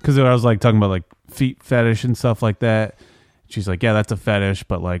 Huh? Because I was like talking about like feet fetish and stuff like that. She's like, yeah, that's a fetish,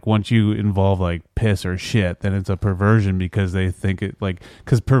 but like once you involve like piss or shit, then it's a perversion because they think it like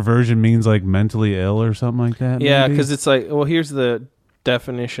because perversion means like mentally ill or something like that. Yeah, because it's like, well, here's the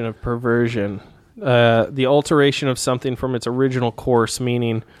definition of perversion: the alteration of something from its original course,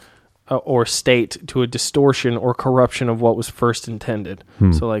 meaning or state, to a distortion or corruption of what was first intended.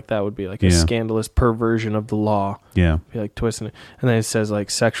 So like that would be like a scandalous perversion of the law. Yeah, be like twisting it, and then it says like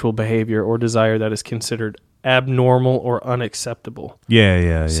sexual behavior or desire that is considered abnormal or unacceptable.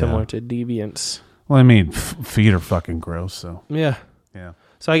 Yeah. Similar to deviance. Well, I mean, feet are fucking gross. So Yeah. yeah.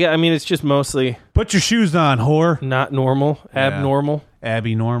 So I mean, it's just mostly Put your shoes on, whore. not normal, abnormal.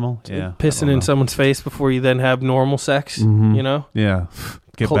 Abby normal. Yeah. Pissing in someone's face before you then have normal sex. Mhm. You know. Yeah.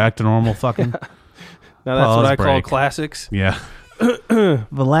 Get Cold- back to normal fucking. Now that's what Pause I call break. classics. Yeah.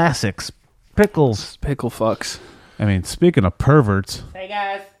 Velasics. Pickles. Pickle fucks. I mean, speaking of perverts. Hey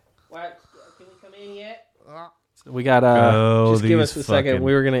guys, what? Can we come in yet? We got Oh, just give us a these second. fucking-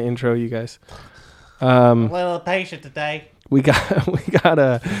 We were gonna intro you guys. A little patient today. We got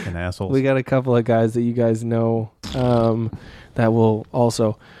Fucking assholes. we got a couple of guys that you guys know that will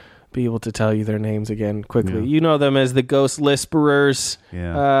also be able to tell you their names again quickly. Yeah. You know them as the Ghost Lisperers.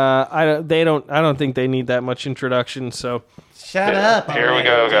 Yeah. I don't think they need that much introduction. So Shut up. Here we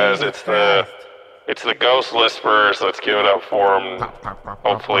go, guys. It's the Ghost Lisperers. Let's give it up for them.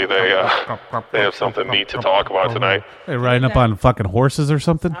 Hopefully they have something neat to talk about tonight. They riding up on fucking horses or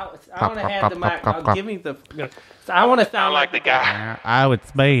something? I want to have the mic. Give me the. I want to sound like the guy. Oh,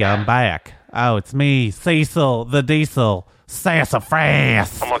 it's me. I'm back. Oh, it's me, Cecil the Diesel.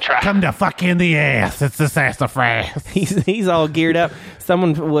 Sassafras. I'm gonna try. Come to fuck in the ass. It's the sassafras. He's all geared up.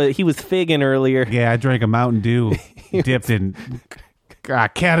 He was figging earlier. Yeah, I drank a Mountain Dew dipped in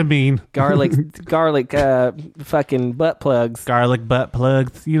ketamine. Garlic, fucking butt plugs. Garlic butt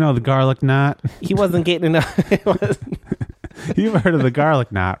plugs. You know the garlic knot? He wasn't getting enough. You've heard of the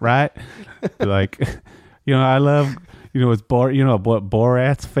garlic knot, right? Like, I love, it's what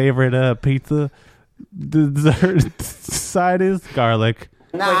Borat's favorite pizza dessert side is? Garlic.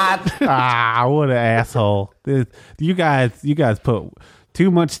 Not. What an asshole. You guys put too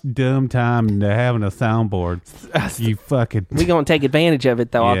much dumb time into having a soundboard. You fucking... We gonna take advantage of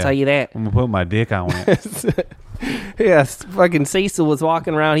it, though, I'll Yeah. tell you that. I'm gonna put my dick on it. Yes, fucking Cecil was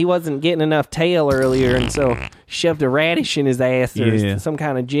walking around. He wasn't getting enough tail earlier, and so shoved a radish in his ass or Yeah. some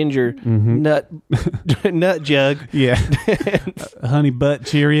kind of ginger nut jug. Yeah. Honey butt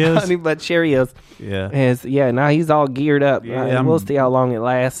Cheerios. Honey butt Cheerios. Yeah. Now he's all geared up. Yeah, We'll see how long it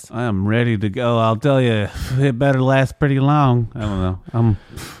lasts. I am ready to go. I'll tell you, it better last pretty long. I don't know. I'm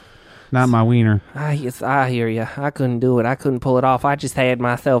not my wiener. I hear you. I couldn't do it. I couldn't pull it off. I just had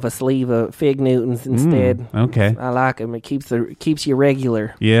myself a sleeve of Fig Newtons instead. Okay. I like them. It keeps you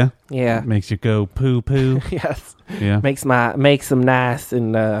regular. Yeah. Yeah. Makes you go poo poo. Yes. Yeah. Makes them nice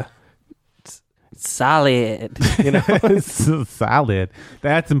and solid. Solid.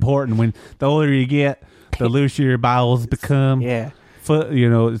 That's important. When the older you get, the looser your bowels become. Yeah.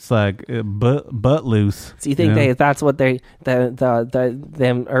 It's like butt loose. So you think that's what them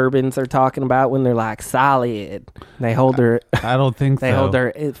urbans are talking about when they're like solid? They hold their I don't think they so. hold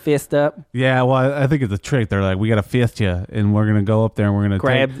their fist up. Yeah, well, I think it's a trick. They're like, we got to fist you, and we're gonna go up there and we're gonna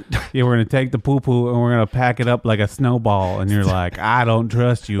we're gonna take the poo poo and we're gonna pack it up like a snowball. And you're like, I don't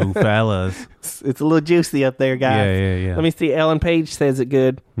trust you, fellas. It's a little juicy up there, guys. Yeah. Let me see. Ellen Page says it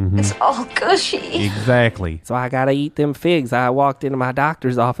good. Mm-hmm. It's all gushy. Exactly. So I gotta eat them figs. I walked into my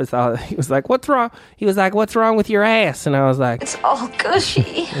doctor's office. He was like, "What's wrong?" He was like, "What's wrong with your ass?" And I was like, It's all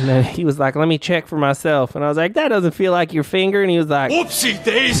gushy. and then he was like, "Let me check for myself." And I was like, "That doesn't feel like your finger." And he was like, Whoopsie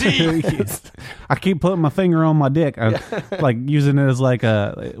daisy. I keep putting my finger on my dick. I'm like using it as like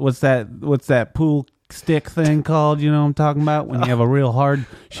a what's that pool stick thing called? You know what I'm talking about? When you have a real hard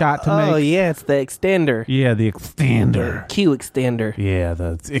shot to make. "Oh yeah, it's the extender." Yeah, the extender. Q extender. Yeah,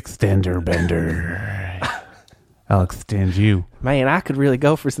 the extender bender. I'll extend you. Man, I could really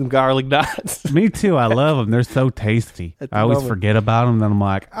go for some garlic knots. Me too. I love them. They're so tasty. At the I always moment. forget about them. Then I'm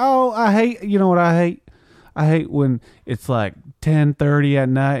like, oh, I hate. You know what I hate? I hate when it's like 10:30 at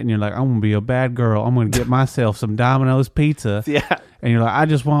night and you're like, I'm gonna be a bad girl. I'm gonna get myself some Domino's pizza. Yeah. And you're like, I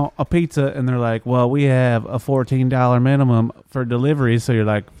just want a pizza. And they're like, well, we have a $14 minimum for delivery. So you're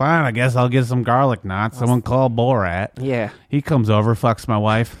like, fine, I guess I'll get some garlic knots. Someone call Borat. Yeah. He comes over, fucks my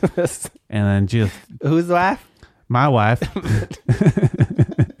wife, and then just Whose wife? my wife.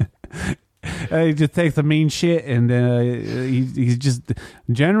 He just takes a mean shit, and he's just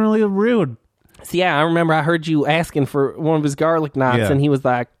generally rude. So yeah, I remember I heard you asking for one of his garlic knots, Yeah. and he was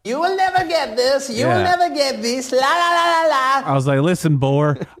like, You will never get this. You Yeah. will never get this. La la la la la. I was like, listen,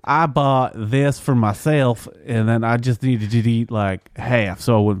 Boar, I bought this for myself, and then I just needed you to eat like half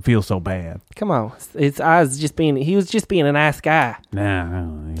so I wouldn't feel so bad. "Come on, he was just being a nice guy."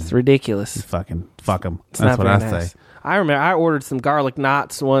 Nah, It's ridiculous. fucking fuck him. It's That's not what I very nice. say. I remember I ordered some garlic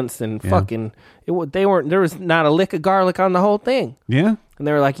knots once, and Yeah. fucking there was not a lick of garlic on the whole thing. Yeah? And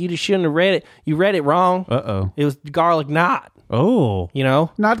they were like, "You just shouldn't have read it. You read it wrong. Uh-oh. It was garlic knot. Oh. You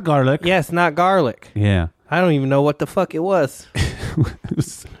know, Not garlic. yes, not garlic. Yeah. I don't even know what the fuck it was.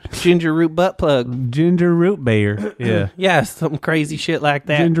 Ginger root butt plug. Ginger root beer. Yeah. Yeah, some crazy shit like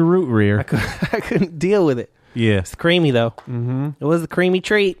that. Ginger root rear. I couldn't deal with it. Yeah. It's creamy though. Mm-hmm. It was a creamy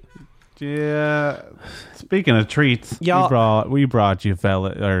treat. Yeah. Speaking of treats, Y'all- we brought you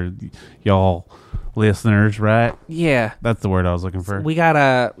y'all listeners, right? Yeah. That's the word I was looking for. We got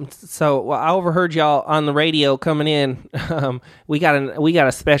I overheard y'all on the radio coming in. We got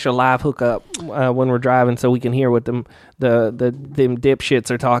a special live hookup when we're driving, so we can hear what them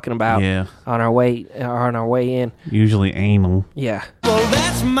dipshits are talking about. Yeah. on our way in. Usually anal. Yeah. Well,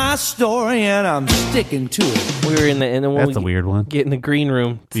 that's my story, and I'm sticking to it. We were in the and then when That's we a weird one. Get in the green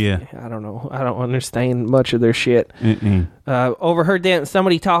room. Yeah. I don't know. I don't understand much of their shit. Mm-mm. Overheard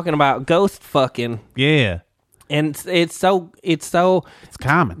somebody talking about ghost fucking. Yeah. And it's so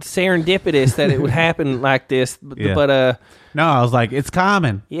common, serendipitous that it would happen like this. Yeah. But no, I was like, it's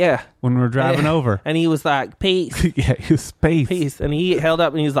common. Yeah. When we're driving over. And he was like, peace. Yeah, he was peace. And he held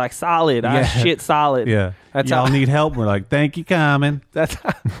up and he was like, solid. I shit solid. Yeah. That's Y'all how, need help. We're like, thank you, coming. That's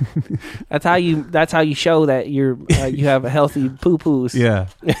how you show that you have a healthy poo poos. Yeah.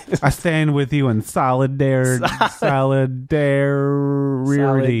 I stand with you in solidarity.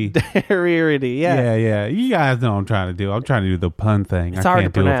 Solidarity. Yeah. Yeah. You guys know what I'm trying to do. I'm trying to do the pun thing. It's I hard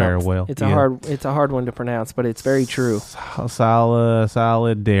can't to do it pronounce. very well. It's a hard one to pronounce, but it's very true.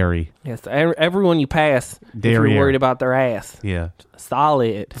 Solid dairy. Yes. Everyone you pass, if you're Derriere. worried about their ass. Yeah.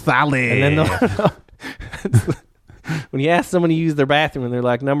 Solid. And And then when you ask someone to use their bathroom and they're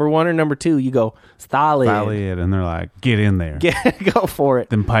like, number 1 or number 2, you go, solid. And they're like, get in there. Go for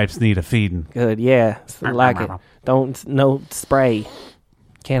it. Them pipes need a feeding. Good, yeah. Like it. No spray.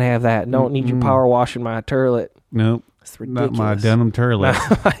 Can't have that. Don't need your power washing my turlet. Nope. It's ridiculous. Not my denim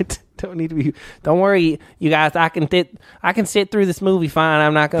turlet. Don't need to be. Don't worry, you guys. I can sit through this movie fine.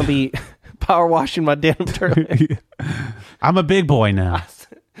 I'm not going to be power washing my denim turlet. I'm a big boy now.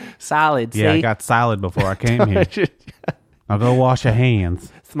 Solid. Yeah, see? I got solid before I came here. I'll go wash your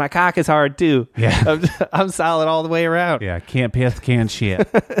hands. So my cock is hard too. Yeah. I'm solid all the way around. Yeah, can't piss, can't shit.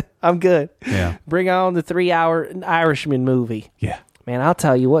 I'm good. Yeah. Bring on the 3-hour Irishman movie. Yeah. Man, I'll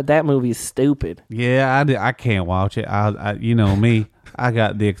tell you what, that movie is stupid. Yeah, I can't watch it. I you know me, I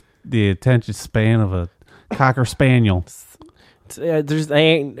got the attention span of a cocker spaniel. There's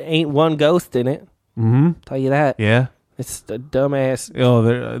ain't one ghost in it. Mm-hmm. Tell you that. Yeah. It's a dumbass.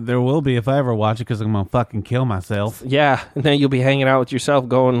 Oh, there will be if I ever watch it because I'm gonna fucking kill myself. Yeah, and then you'll be hanging out with yourself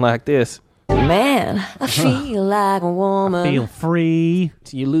going like this. Man, I feel like a woman. I feel free.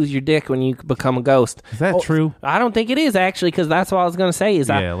 So you lose your dick when you become a ghost. Is that true? I don't think it is actually, because that's what I was going to say.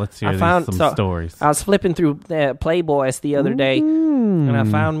 Let's hear some stories. I was flipping through Playboy the other day, and I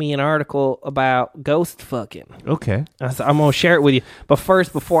found me an article about ghost fucking. Okay, I'm going to share it with you. But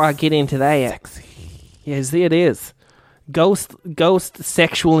first, before I get into that, sexy. Yes, it is. Ghost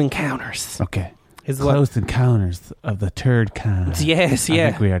sexual encounters. Okay. Close encounters of the turd kind. Yes, yeah. I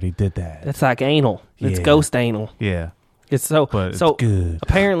think we already did that. It's like anal. It's ghost anal. Yeah. It's so good.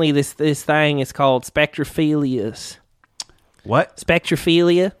 Apparently this thing is called spectrophilia. What?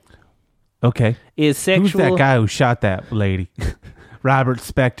 Spectrophilia. Okay. Is sexual. Who's that guy who shot that lady? Robert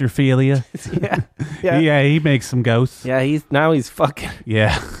Spectrophilia. Yeah, he makes some ghosts. Yeah, he's fucking.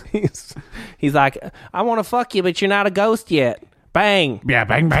 Yeah. he's like, I want to fuck you, but you're not a ghost yet. Bang. Yeah,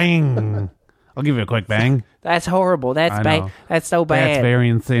 bang bang. I'll give you a quick bang. That's horrible. That's bad. That's so bad. That's very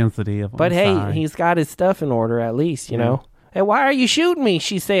insensitive. But he's got his stuff in order at least, you know. Hey, why are you shooting me?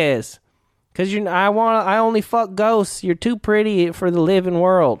 She says, because I only fuck ghosts. You're too pretty for the living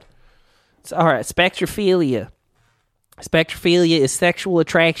world. All right, spectrophilia. Spectrophilia is sexual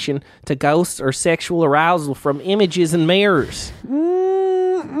attraction to ghosts or sexual arousal from images and mirrors.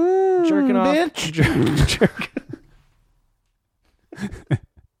 Jerking off. Bitch.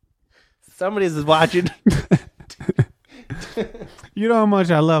 Somebody's watching. You know how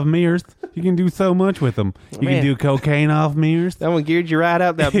much I love mirrors. You can do so much with them. You can do cocaine off mirrors. That one geared you right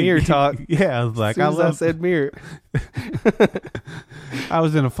up, that mirror talk. Yeah, I was like, I said mirror. I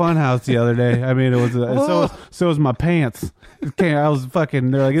was in a fun house the other day. I mean, it was so was my pants. I was fucking.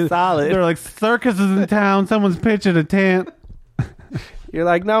 They're like solid. They're like circuses in town. Someone's pitching a tent. You're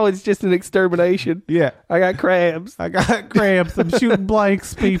like, no, it's just an extermination. Yeah, I got crabs. I'm shooting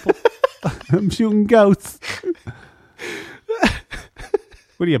blanks, people. I'm shooting ghosts.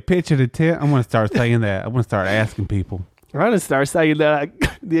 What do you pitch at a tent? I'm going to start saying that. I'm going to start asking people. I'm going to start saying that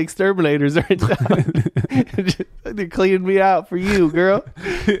the exterminators are in town. They're cleaning me out for you, girl.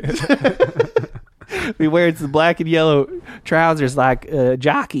 Be wearing some black and yellow trousers like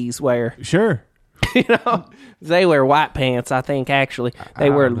jockeys wear. Sure. You know, They wear white pants, I think, actually.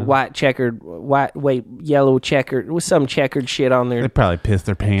 They wear yellow checkered, with some checkered shit on there. They probably piss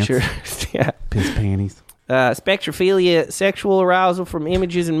their pants. Sure. Yeah. Piss panties. Spectrophilia, sexual arousal from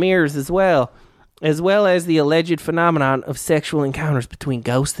images and mirrors as well as the alleged phenomenon of sexual encounters between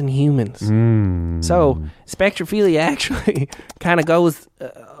ghosts and humans. So, spectrophilia actually kind of goes,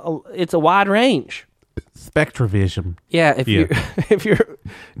 it's a wide range. Spectrovision. Yeah, if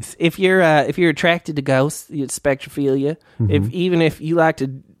you're attracted to ghosts, it's spectrophilia. Mm-hmm. If you like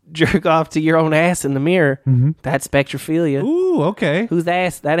to jerk off to your own ass in the mirror, that's spectrophilia. Ooh, okay. Whose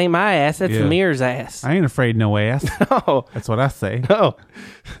ass? That ain't my ass. That's the mirror's ass. I ain't afraid of no ass. No. That's what I say. No.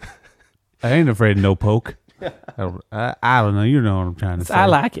 I ain't afraid of no poke. I don't know. You know what I'm trying to say. I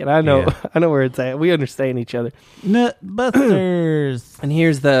like it. I know. Yeah. I know where it's at. We understand each other. Nutbusters. And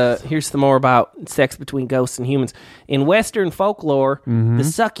here's the more about sex between ghosts and humans. In Western folklore, the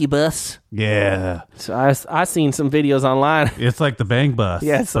succubus. Yeah. So I seen some videos online. It's like the bang bus.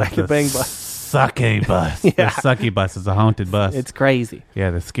 Yeah, it's like the bang bus. Succubus. Yeah. The succubus is a haunted bus. It's crazy. Yeah,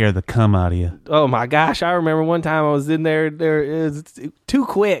 they scare the cum out of you. Oh my gosh! I remember one time I was in there. There is too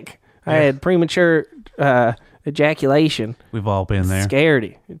quick. I had premature ejaculation. We've all been there.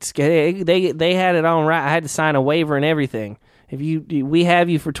 Scaredy. It's scary. They had it on right. I had to sign a waiver and everything. We have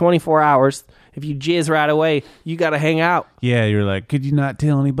you for 24 hours. If you jizz right away, you got to hang out. Yeah, you're like, could you not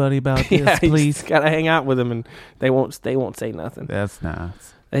tell anybody about this, please? You got to hang out with them, and they won't say nothing. That's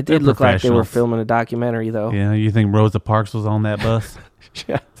nice. It did look like they were filming a documentary, though. Yeah, you think Rosa Parks was on that bus?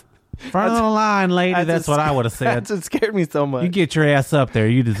 Yeah. Front of the line, lady. That's what I would have said. That's what scared me so much. You get your ass up there.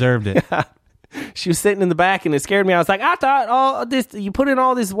 You deserved it. Yeah. She was sitting in the back, and it scared me. I was like, I thought all this. You put in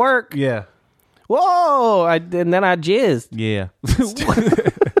all this work. Yeah. Whoa! And then I jizzed. Yeah.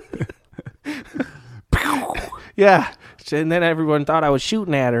 Yeah. And then everyone thought I was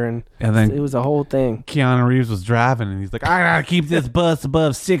shooting at her, and then it was a whole thing. Keanu Reeves was driving, and he's like, I gotta keep this bus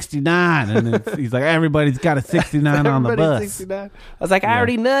above 69. And he's like, everybody's got a 69 on the bus. 69. I was like, I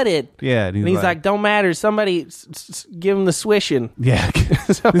already nutted. Yeah. And he's like, don't matter. Somebody give him the swishing. Yeah.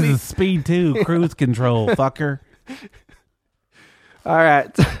 This is speed 2, cruise control, fucker. All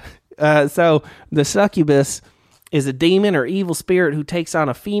right. So the succubus is a demon or evil spirit who takes on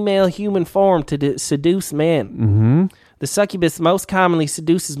a female human form to seduce men. Mm-hmm. The succubus most commonly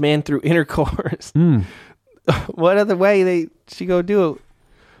seduces men through intercourse. What other way she go do it?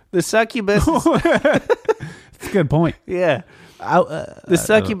 The succubus. That's a good point. Yeah.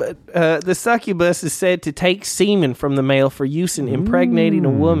 The succubus is said to take semen from the male for use in impregnating a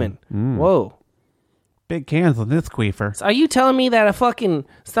woman. Whoa. Big cans on this queefer. So are you telling me that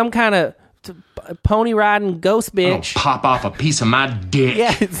some kind of pony riding ghost bitch pop off a piece of my dick?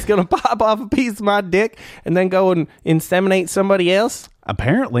 Yeah, it's gonna pop off a piece of my dick and then go and inseminate somebody else?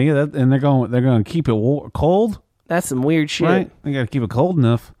 Apparently, and they're going to keep it cold. That's some weird shit. Right? They got to keep it cold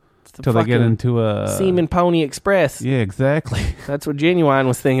enough until they get into a Semen Pony Express. Yeah, exactly. That's what Genuine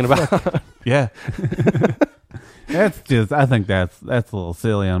was thinking about. Yeah. I think that's a little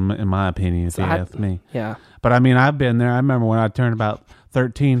silly in my opinion, if you ask me. Yeah. But I mean, I've been there. I remember when I turned about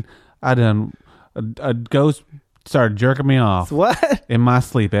 13, I done a ghost started jerking me off. What? In my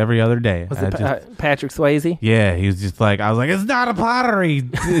sleep every other day. Was it Patrick Swayze? Yeah, he was just like, I was like, it's not a pottery,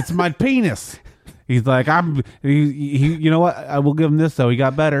 it's my penis. He's like, you know what? I will give him this, though. He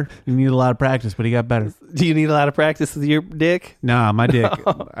got better. You need a lot of practice, but he got better. Do you need a lot of practice with your dick? Nah, my dick,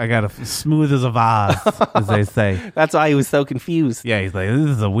 I got a smooth as a vase, as they say. That's why he was so confused. Yeah, he's like, this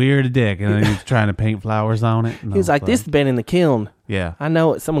is a weird dick. And then he's trying to paint flowers on it. He was like, this has been in the kiln. Yeah. I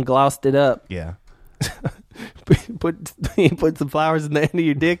know it. Someone glossed it up. Yeah. Put some flowers in the end of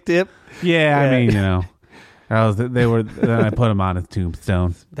your dick tip. Yeah, I mean, you know. Then I put him on his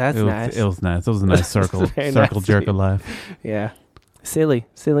tombstone. That's nice. It was nice. It was a nice circle jerk of life. Yeah. Silly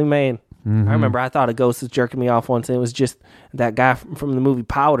man. Mm-hmm. I remember I thought a ghost was jerking me off once, and it was just that guy from the movie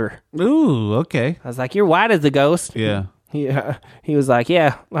Powder. Ooh, okay. I was like, you're white as a ghost. Yeah. He was like,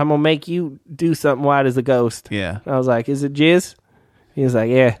 yeah, I'm going to make you do something white as a ghost. Yeah. I was like, is it jizz? He was like,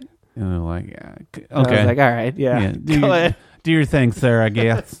 yeah. And they're like, yeah. Okay. I was like, all right, yeah. Go ahead. Do your thing, sir, I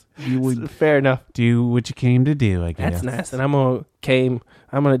guess. Fair enough. Do what you came to do, I guess. That's nice. And I'm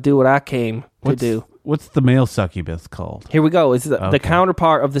gonna do what I came to do. What's the male succubus called? Here we go. It's the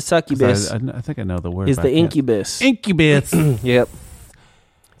counterpart of the succubus. I think I know the word. Is the incubus. Incubus. Yep.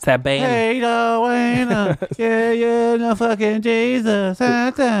 It's that band. Hey, yeah, no fucking Jesus.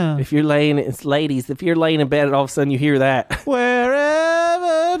 If you're laying in bed and all of a sudden you hear that.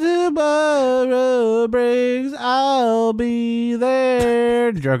 Wherever tomorrow brings, I'll be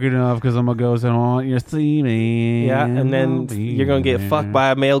there. Jerking off because I'm a ghost and I want you to see me. Yeah, and then you're going to get fucked by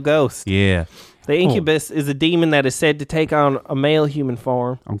a male ghost. Yeah. The incubus is a demon that is said to take on a male human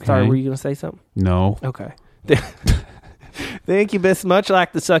form. Okay. Sorry, were you going to say something? No. Okay. The incubus, much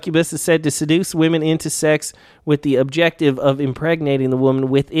like the succubus, is said to seduce women into sex with the objective of impregnating the woman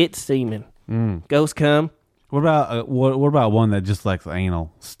with its semen. Ghosts come. What about what about one that just likes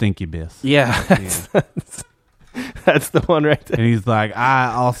anal? Stinkybus. Yeah. That's the one right there. And he's like,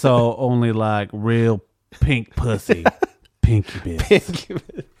 I also only like real pink pussy.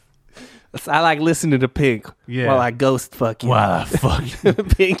 Pinkybus. I like listening to Pink while I ghost fuck you. While I fuck you.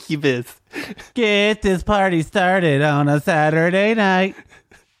 Pinkybus. Get this party started on a Saturday night.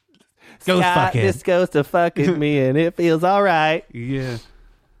 Ghost fucking. This ghost of fucking me and it feels all right. Yeah.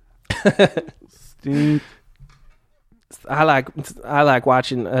 Stink. I like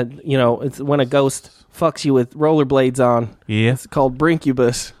watching, it's when a ghost fucks you with rollerblades on. Yeah. It's called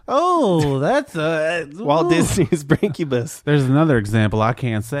Brinkubus. Oh, that's Walt Disney's Brinkubus. There's another example I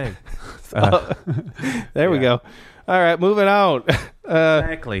can't say. There we go. All right, moving on.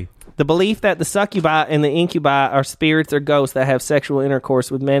 Exactly. The belief that the succubi and the incubi are spirits or ghosts that have sexual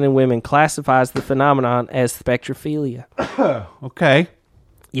intercourse with men and women classifies the phenomenon as spectrophilia. Okay.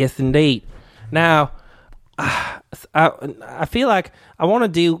 Yes, indeed. Now, I feel like I want to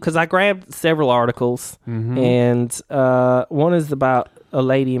do, because I grabbed several articles, and one is about a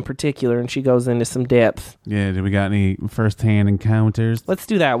lady in particular, and she goes into some depth. Yeah, do we got any first-hand encounters? Let's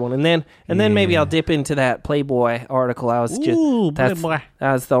do that one, and then maybe I'll dip into that Playboy article. Playboy.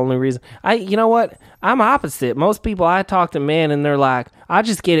 That's the only reason. You know what? I'm opposite. Most people, I talk to men, and they're like, I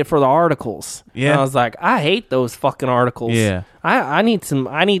just get it for the articles. Yeah. And I was like, I hate those fucking articles. Yeah. I need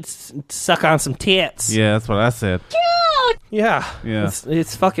to suck on some tits. Yeah, that's what I said. Yeah.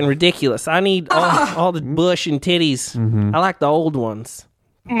 It's fucking ridiculous. I need all the bush and titties. I like the old ones.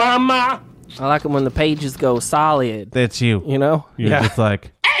 Mama. I like them when the pages go solid. That's you. You know? You're just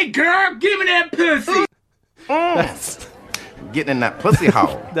like, Hey, girl, give me that pussy. That's, Getting in that pussy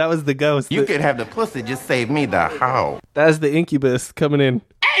hole. that was the ghost. You could have the pussy, just save me the hole. That's the incubus coming in.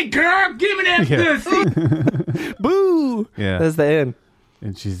 Hey, girl, give me that pussy. Boo! Yeah. That's the end.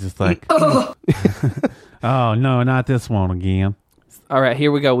 and she's just like, oh, no, not this one again. All right,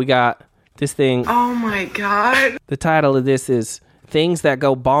 here we go. We got this thing. Oh, my God. The title of this is Things That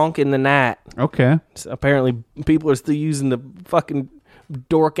Go Bonk in the Night. Okay. So apparently, people are still using the fucking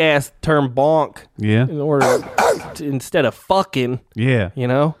dork-ass term bonk. Yeah. In order to, instead of fucking. Yeah. You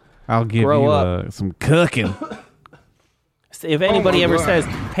know? I'll give Grow you up. some cooking. If anybody ever says,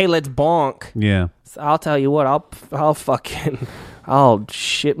 hey, let's bonk. Yeah. I'll tell you what, I'll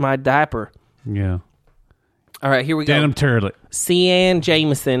shit my diaper. Yeah. All right, here we go. Denim turlet. Cian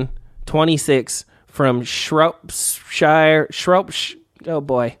Jameson, 26, from Shropshire. Oh,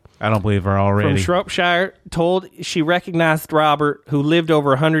 boy. I don't believe her already. From Shropshire, told she recognized Robert, who lived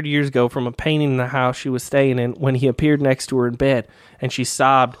over 100 years ago, from a painting in the house she was staying in when he appeared next to her in bed, and she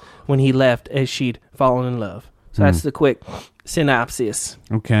sobbed when he left as she'd fallen in love. So that's the quick synopsis.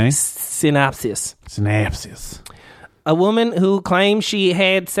 Okay. Synopsis. A woman who claims she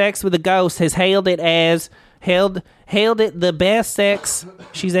had sex with a ghost has hailed it the best sex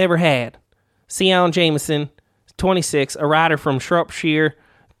she's ever had. Cian Jameson, 26, a writer from Shropshire,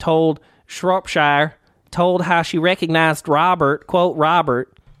 told how she recognized Robert, quote,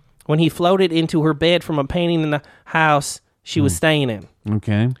 Robert, when he floated into her bed from a painting in the house she was staying in.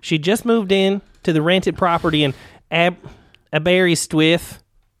 Okay. She just moved in to the rented property in Aberystwyth,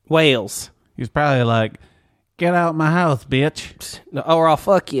 Wales. He was probably like, get out my house, bitch. Or I'll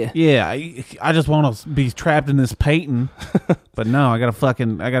fuck you. Yeah, I just want to be trapped in this painting. But no, I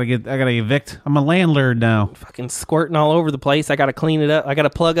gotta evict. I'm a landlord now. Fucking squirting all over the place. I gotta clean it up. I gotta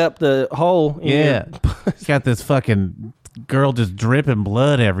plug up the hole. Yeah. Got this fucking girl just dripping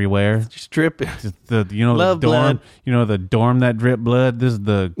blood everywhere. Just dripping. Just the dorm. Blood. You know the dorm that drip blood. This is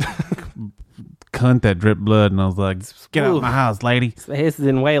the cunt that drip blood, and I was like, get out of my house, lady. This is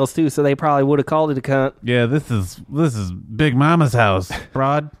in Wales too, so they probably would have called it a cunt. Yeah, this is Big Mama's house,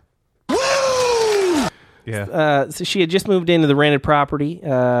 broad. Yeah. So she had just moved into the rented property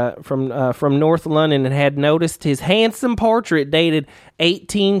from North London and had noticed his handsome portrait dated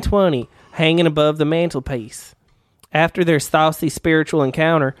 1820 hanging above the mantelpiece. After their saucy spiritual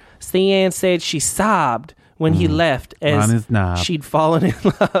encounter, Cian said she sobbed when he left as she'd fallen in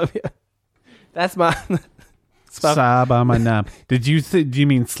love. That's my... Sob on my knob. Do you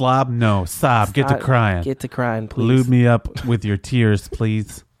mean slob? No, sob. Get to crying. Get to crying, please. Lube me up with your tears,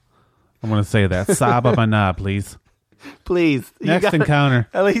 please. I'm going to say that. Sob on my knob, please. Please. Next encounter.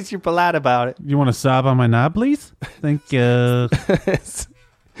 At least you're polite about it. You want to sob on my knob, please? Thank you.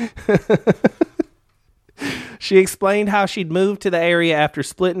 She explained how she'd moved to the area after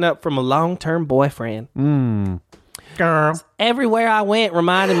splitting up from a long-term boyfriend. Girl. Everywhere I went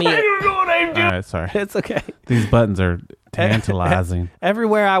reminded me... All right, sorry. It's okay. These buttons are tantalizing.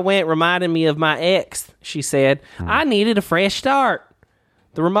 Everywhere I went reminded me of my ex, she said. I needed a fresh start.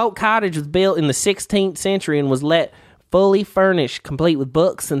 The remote cottage was built in the 16th century and was let fully furnished, complete with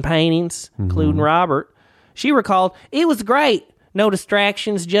books and paintings, including Robert. She recalled, it was great. No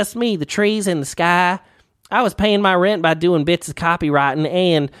distractions, just me, the trees, and the sky. I was paying my rent by doing bits of copywriting,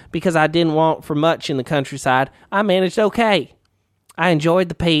 and because I didn't want for much in the countryside, I managed okay. I enjoyed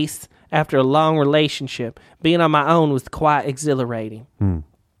the peace after a long relationship. Being on my own was quite exhilarating.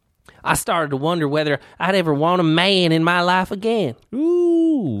 I started to wonder whether I'd ever want a man in my life again.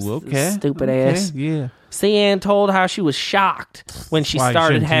 Ooh, okay. Stupid ass. Yeah. Cian told how she was shocked when she Why you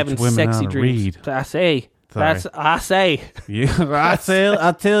started shouldn't having teach women how sexy to dreams. read. I say. Sorry. I say. Yeah,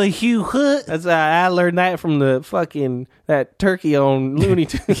 I tell you what. That's I learned that from the fucking that turkey on Looney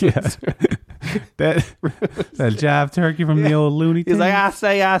Tunes. that jive turkey from the old Looney Tunes. He's like,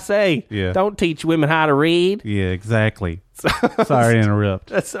 I say. Yeah. Don't teach women how to read. Yeah, exactly. Sorry to interrupt.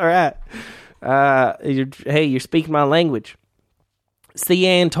 That's all right. You're speaking my language.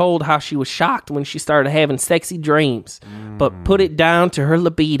 Cian told how she was shocked when she started having sexy dreams, but put it down to her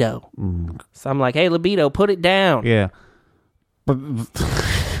libido. So I'm like, hey, libido, put it down. Yeah.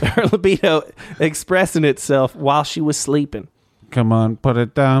 Her libido expressing itself while she was sleeping. Come on, put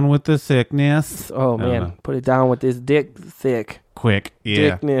it down with the sickness. Oh, man. Put it down with this dick thick. Quick.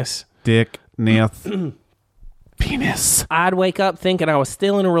 Yeah. Dickness. Dickness. Penis. I'd wake up thinking I was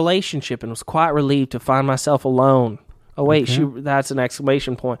still in a relationship and was quite relieved to find myself alone. Oh, wait, that's an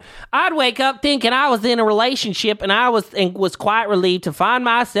exclamation point. I'd wake up thinking I was in a relationship and I was quite relieved to find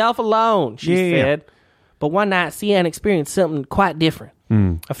myself alone, she said. But one night, Cian experienced something quite different.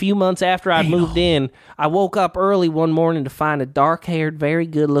 A few months after I'd moved in, I woke up early one morning to find a dark-haired, very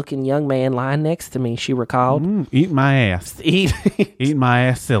good-looking young man lying next to me, she recalled. Eating my ass. Eating my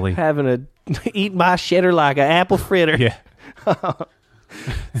ass silly. Eating my shitter like an apple fritter. Yeah.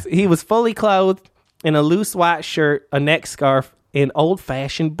 He was fully clothed in a loose white shirt, a neck scarf, and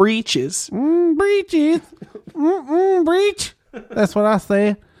old-fashioned breeches. Breeches. Breech. That's what I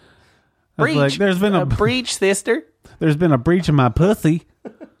say. Breech. Like, there's been a breech, sister. There's been a breach in my pussy.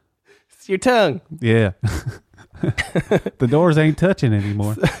 It's your tongue. Yeah. The doors ain't touching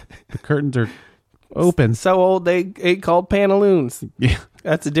anymore. The curtains are open. So old they ain't called pantaloons. Yeah.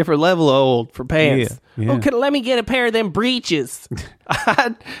 That's a different level of old for pants. Yeah. Oh, let me get a pair of them breeches.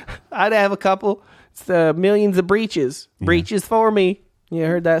 I'd have a couple. It's millions of breeches. Yeah. Breeches for me. You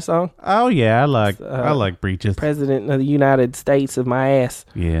heard that song? Oh yeah, I like breeches. President of the United States of my ass.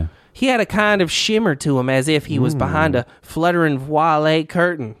 Yeah. He had a kind of shimmer to him as if he was behind a fluttering voile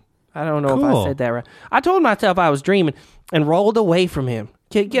curtain. I don't know if I said that right. I told myself I was dreaming and rolled away from him.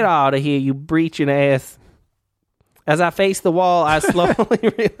 Get out of here, you breeching ass. As I faced the wall, I slowly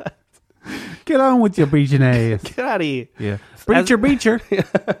realized. Get on with your breeching ass. Get out of here. Yeah. Breacher.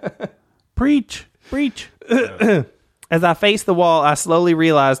 Preach. As I faced the wall, I slowly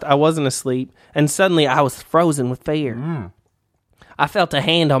realized I wasn't asleep, and suddenly I was frozen with fear. I felt a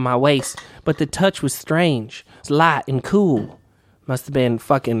hand on my waist, but the touch was strange. It was light and cool. Must have been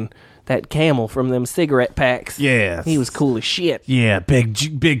fucking that Camel from them cigarette packs. Yes. He was cool as shit. Yeah,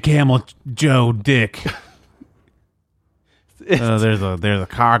 big Camel Joe Dick. There's a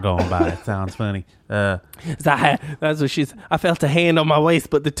car going by. It sounds funny. That's what she said. I felt a hand on my waist,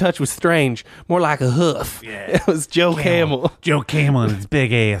 but the touch was strange. More like a hoof. Yeah. It was Joe Camel. Joe Camel and his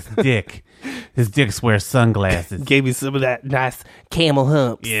big ass dick. His dick wears sunglasses. Gave me some of that nice camel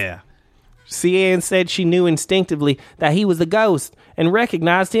humps. Yeah. Cian said she knew instinctively that he was the ghost and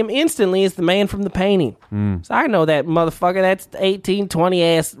recognized him instantly as the man from the painting. So I know that motherfucker. That's 1820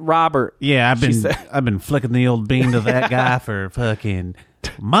 ass Robert. Yeah, I've been flicking the old bean to that guy for fucking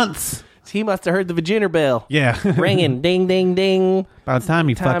months. He must have heard the Virginia bell. Yeah. Ringing, ding, ding, ding. By the time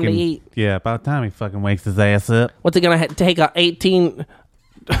he Time fucking to eat. Yeah, by the time he fucking wakes his ass up. What's it gonna take a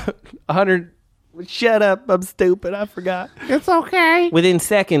 100? Shut up! I'm stupid. I forgot. It's okay. Within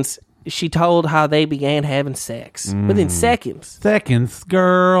seconds, she told how they began having sex. Within seconds.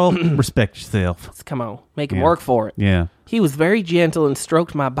 Girl. Respect yourself. Come on, make him work for it. Yeah. He was very gentle and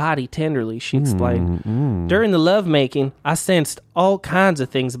stroked my body tenderly, she explained. During the lovemaking, I sensed all kinds of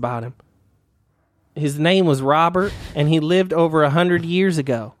things about him. His name was Robert, and he lived over 100 years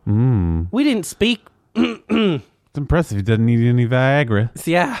ago. We didn't speak. It's impressive. He doesn't need any Viagra.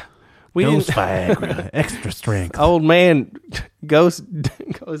 Yeah. Ghost Viagra. Extra strength. Old man. Ghost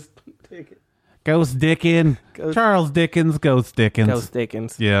Dickens. Charles Dickens. Ghost Dickens. Ghost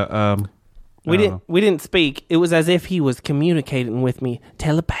Dickens. Yeah. We didn't speak. It was as if he was communicating with me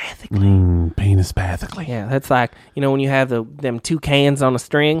telepathically. Penispathically. Yeah, that's like, when you have them two cans on a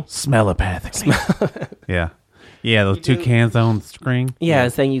string. Smellopathically. Yeah. Yeah, those two cans on the string. Yeah,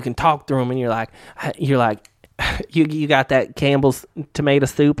 it's saying you can talk through them, and you're like, you got that Campbell's tomato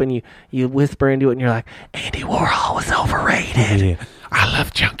soup, and you whisper into it, and you're like, Andy Warhol was overrated. Yeah. I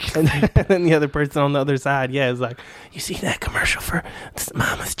love junkie and then the other person on the other side, is like, you see that commercial for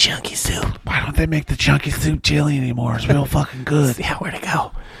Mama's Chunky Soup? Why don't they make the chunky soup chili anymore? It's real fucking good. Yeah, where'd it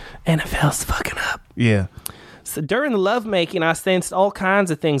go? NFL's fucking up. Yeah. So during the lovemaking, I sensed all kinds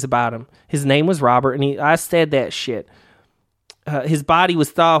of things about him. His name was Robert, and I said that shit. His body was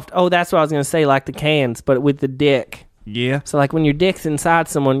soft. Oh, that's what I was going to say, like the cans, but with the dick. Yeah. So like when your dick's inside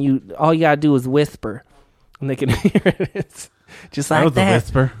someone, all you got to do is whisper, and they can hear it. It's just like that. A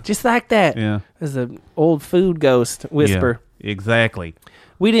whisper. Just like that. Yeah. There's an old food ghost whisper. Yeah, exactly.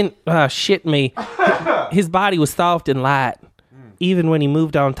 We didn't, shit me. His body was soft and light. Even when he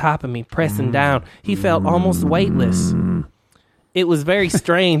moved on top of me, pressing down, he felt almost weightless. It was very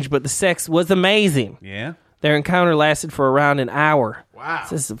strange, but the sex was amazing. Yeah. Their encounter lasted for around an hour. Wow.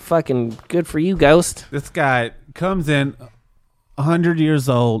 This is fucking good for you, Ghost. This guy comes in 100 years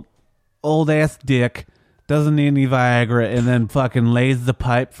old ass dick, doesn't need any Viagra, and then fucking lays the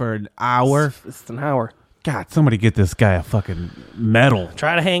pipe for an hour. It's an hour. God, somebody get this guy a fucking medal.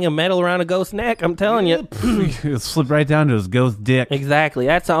 Try to hang a medal around a ghost neck, I'm telling you. It'll slip right down to his ghost dick. Exactly.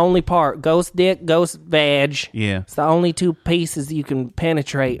 That's the only part. Ghost dick, ghost vag. Yeah. It's the only two pieces you can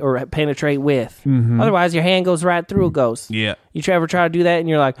penetrate with. Mm-hmm. Otherwise, your hand goes right through a ghost. Yeah. You ever try to do that, and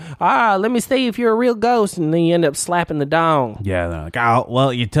you're like, let me see if you're a real ghost, and then you end up slapping the dong. Yeah, they're like, oh,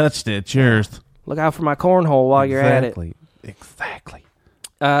 well, you touched it. It's yours. Look out for my cornhole while you're at it. Exactly.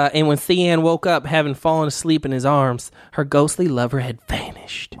 And when Theanne woke up, having fallen asleep in his arms, her ghostly lover had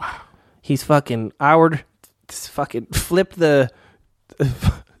vanished. Wow. He's fucking flipped the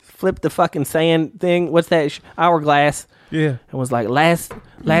fucking sand thing. What's that? Hourglass. Yeah. And was like, last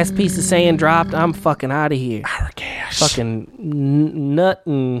piece of sand dropped. I'm fucking out of here. Hourglass. Fucking nut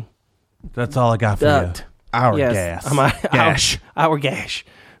and that's all I got for duct. you. Hourglass. Yes, I'm out. Gash. Hourgash.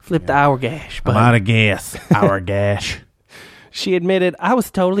 Flip the hourgash. I'm out of gas. Hourgash. She admitted, I was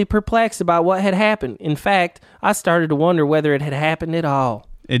totally perplexed about what had happened. In fact, I started to wonder whether it had happened at all.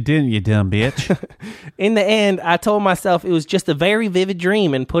 It didn't, you dumb bitch. In the end, I told myself it was just a very vivid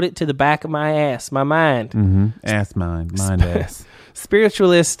dream and put it to the back of my ass, my mind. Mm-hmm. Ass mind. Mind ass.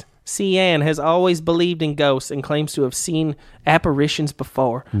 Spiritualist Theanne has always believed in ghosts and claims to have seen apparitions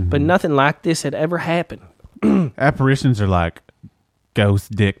before, but nothing like this had ever happened. Apparitions are like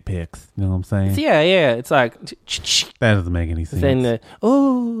ghost dick pics. You know what I'm saying? Yeah. It's like that doesn't make any sense. Then the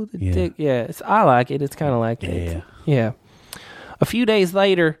dick. Yeah, I like it. It's kind of like that. Yeah. A few days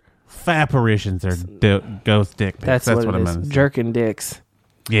later, apparitions are ghost dick pics. That's what I it meant is. to say. Jerking dicks.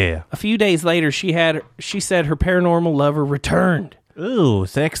 Yeah. A few days later, she said her paranormal lover returned. Ooh,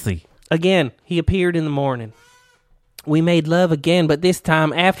 sexy. Again, he appeared in the morning. We made love again, but this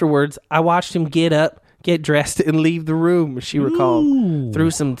time afterwards, I watched him get up, get dressed, and leave the room, she recalled.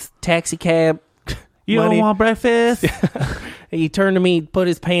 Through some taxi cab You money. don't want breakfast? He turned to me, put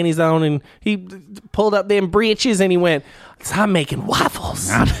his panties on, and he pulled up them breeches, and he went, I'm making waffles.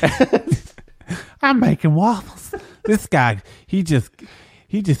 I'm making waffles. This guy, he just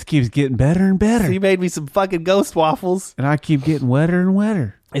keeps getting better and better. He made me some fucking ghost waffles. And I keep getting wetter and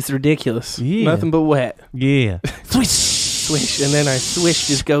wetter. It's ridiculous. Yeah. Nothing but wet. Yeah. Swish. Swish. And then I swished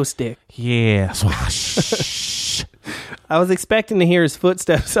his ghost dick. Yeah. Swash. I was expecting to hear his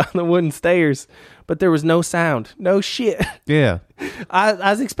footsteps on the wooden stairs, but there was no sound. No shit. Yeah. I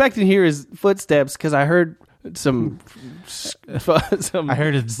was expecting to hear his footsteps because I heard some. I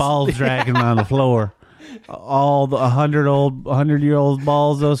heard his balls dragging on the floor. All the 100-year-old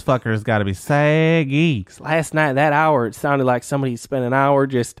balls, those fuckers got to be saggy. Last night, that hour, it sounded like somebody spent an hour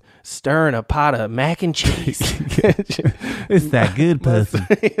just stirring a pot of mac and cheese. It's that good pussy.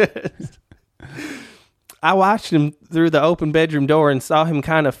 I watched him through the open bedroom door and saw him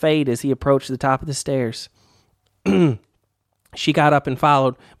kind of fade as he approached the top of the stairs. She got up and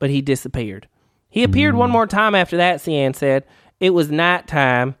followed, but he disappeared. He appeared one more time after that, Theanne said. It was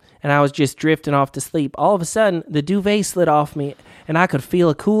nighttime, and I was just drifting off to sleep. All of a sudden, the duvet slid off me, and I could feel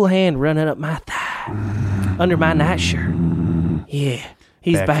a cool hand running up my thigh, under my nightshirt. Yeah,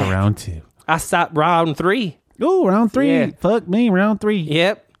 he's back. For round 2. I stopped round 3. Ooh, round 3. Yeah. Fuck me, round 3.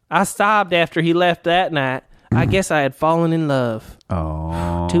 Yep. I sobbed after he left that night. I guess I had fallen in love.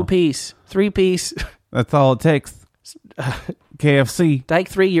 Oh. 2-piece, 3-piece. That's all it takes. KFC. Take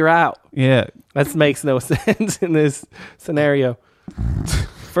 3, you're out. Yeah. That makes no sense in this scenario.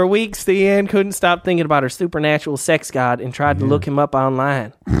 For weeks, Theanne couldn't stop thinking about her supernatural sex god and tried to look him up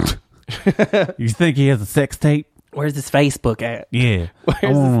online. You think he has a sex tape? Where's his Facebook at? Yeah.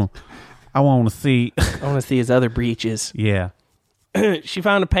 I want to see. I want to see his other breeches. Yeah. She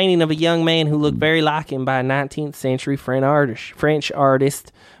found a painting of a young man who looked very like him by a 19th century French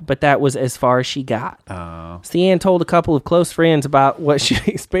artist, but that was as far as she got. Theanne told a couple of close friends about what she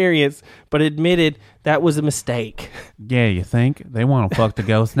experienced, but admitted that was a mistake. Yeah, you think? They want to fuck the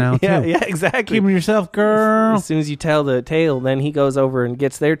ghost now, too. Yeah, exactly. Keep 'em yourself, girl. As soon as you tell the tale, then he goes over and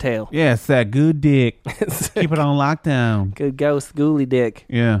gets their tail. Yeah, it's that good dick. Keep it on lockdown. Good ghost, ghouly dick.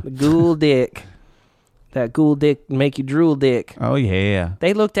 Yeah. The ghoul dick. That ghoul dick make you drool dick. Oh, yeah.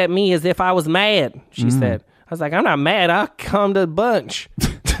 They looked at me as if I was mad, she said. I was like, I'm not mad. I come to a bunch.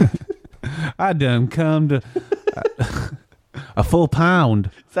 I done come to a full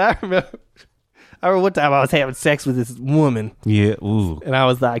pound. So I remember one time I was having sex with this woman. Yeah. Ooh. And I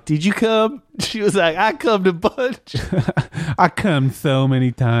was like, did you come? She was like, I come to bunch. I come so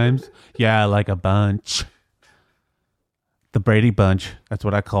many times. Yeah, like a bunch. The Brady Bunch. That's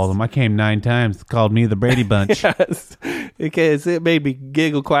what I call them. I came 9 times. They called me the Brady Bunch. Yes. Because it made me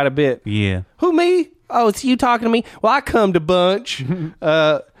giggle quite a bit. Yeah. Who, me? Oh, it's you talking to me? Well, I come to bunch.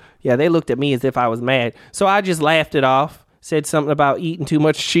 Yeah, they looked at me as if I was mad. So I just laughed it off. Said something about eating too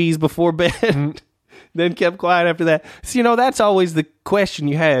much cheese before bed. Then kept quiet after that. So, that's always the question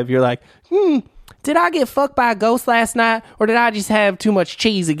you have. You're like, did I get fucked by a ghost last night, or did I just have too much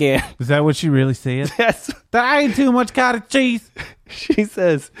cheese again? Is that what she really said? Yes. That I ate too much cottage cheese. She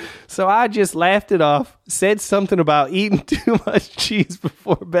says, so I just laughed it off, said something about eating too much cheese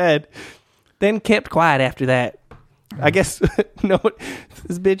before bed, then kept quiet after that. I guess,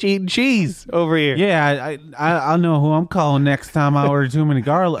 this bitch eating cheese over here. Yeah, I know who I'm calling next time I order too many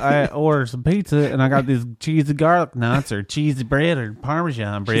garlic. I order some pizza and I got these cheesy garlic nuts or cheesy bread or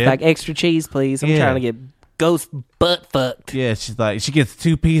Parmesan bread. She's like, extra cheese, please. I'm trying to get ghost butt fucked. Yeah, she's like, she gets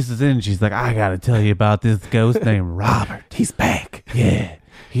 2 pieces in. She's like, I got to tell you about this ghost named Robert. He's back. Yeah.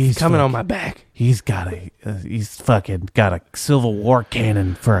 He's coming on my back. He's fucking got a Civil War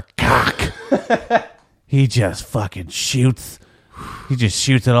cannon for a cock. He just fucking shoots. He just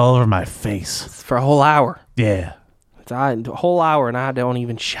shoots it all over my face. It's for a whole hour. Yeah. It's a whole hour and I don't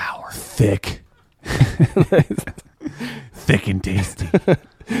even shower. Thick. Thick and tasty.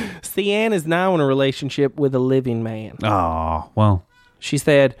 Theanne is now in a relationship with a living man. Oh, well. She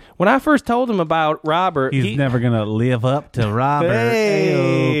said, when I first told him about Robert... He's never going to live up to Robert.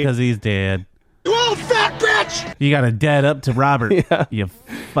 Hey. Because he's dead. You old fat bitch! You got to dead up to Robert. Yeah. You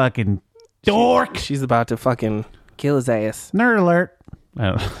fucking... dork. She's about to fucking kill his ass. Nerd alert.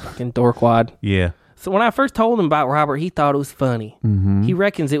 Fucking dorkwad. Yeah. So when I first told him about Robert, he thought it was funny. Mm-hmm. He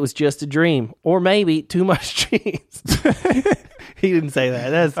reckons it was just a dream. Or maybe too much cheese. He didn't say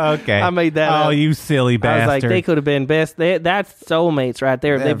that. That's okay. I made that up. up. You silly bastard. I was like, they could have been best. That's soulmates right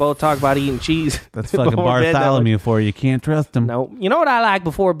there. They both talk about eating cheese. That's fucking Bartholomew for you. Can't trust him. No. You know what I like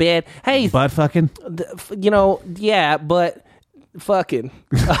before bed? Hey. Butt fucking? Yeah, but fucking...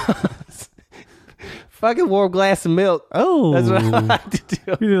 Fucking warm glass of milk. Oh. That's what I like to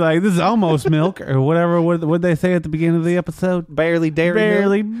do. You're like, this is almost milk or whatever. What they say at the beginning of the episode? Barely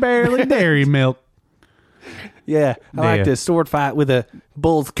dairy milk. Barely dairy milk. Yeah. I like to sword fight with a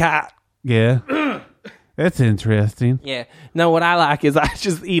bull's cock. Yeah. That's interesting. Yeah. No, what I like is I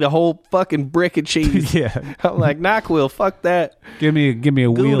just eat a whole fucking brick of cheese. Yeah. I'm like, NyQuil, fuck that. Give me a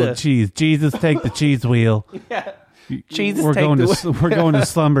wheel Gouda. of cheese. Jesus, take the cheese wheel. Yeah. Jesus, we're take going the to we're going to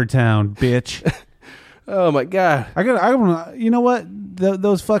Slumber Town, bitch. Oh my god! I you know what?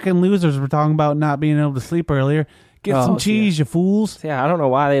 Those fucking losers were talking about not being able to sleep earlier. Get some cheese, you fools. Yeah, I don't know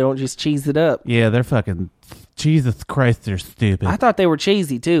why they don't just cheese it up. Yeah, they're fucking. Jesus Christ, they're stupid. I thought they were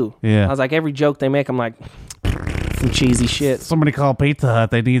cheesy too. Yeah, I was like, every joke they make, I'm like, some cheesy shit. Somebody call Pizza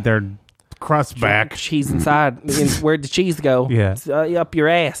Hut. They need their crust back. Cheese inside. Where'd the cheese go? Yeah, it's, up your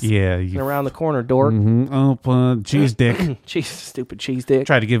ass. Yeah, around the corner, dork. Mm-hmm. Cheese dick. Stupid cheese dick.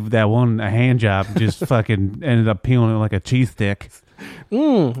 Tried to give that one a hand job, just fucking ended up peeling it like a cheese stick. He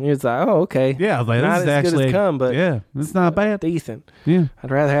was like, oh, okay. Yeah, I was like, not this is as actually good as cum, but yeah, it's not bad. Decent. Yeah, I'd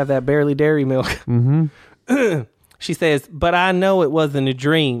rather have that barely dairy milk. Mm-hmm. She says, but I know it wasn't a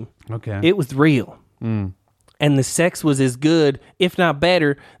dream. Okay, it was real. And the sex was as good, if not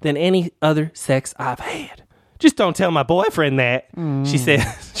better, than any other sex I've had. Just don't tell my boyfriend that. She said.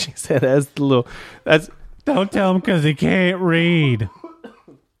 She said that's don't tell him because he can't read.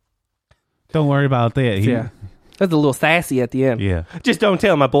 Don't worry about that. Yeah. That's a little sassy at the end. Yeah. Just don't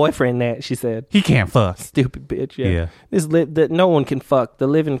tell my boyfriend that, she said. He can't fuck. Stupid bitch. Yeah. That no one can fuck. The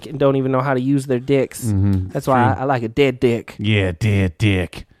living don't even know how to use their dicks. Mm-hmm. That's why I like a dead dick. Yeah, dead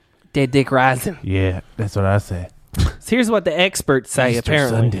dick. Dead Dick Rising. Yeah, that's what I say. So here's what the experts say, Easter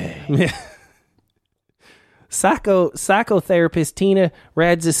apparently. Sunday. Psychotherapist Tina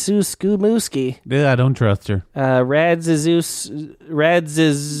Radzisewski. Yeah, I don't trust her.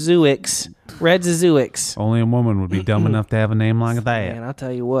 Radzizewicz. Only a woman would be dumb enough to have a name like that. Man, I'll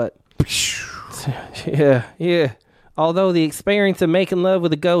tell you what. Yeah. Although the experience of making love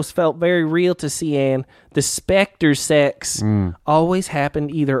with a ghost felt very real to Cian, the specter sex always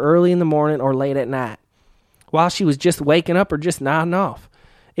happened either early in the morning or late at night, while she was just waking up or just nodding off.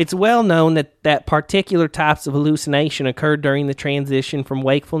 It's well known that particular types of hallucination occurred during the transition from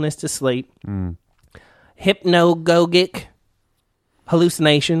wakefulness to sleep. Hypnagogic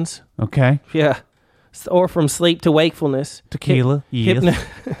hallucinations. Okay. Yeah. Or from sleep to wakefulness. Tequila, yes.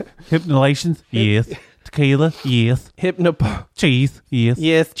 Hypnolations, yes. Tequila, yes. Cheese, yes.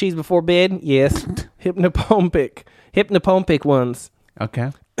 Yes, cheese before bed, yes. Hypnopompic ones.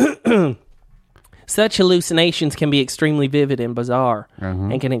 Okay. Such hallucinations can be extremely vivid and bizarre,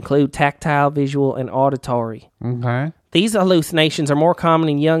 and can include tactile, visual, and auditory. Okay. These hallucinations are more common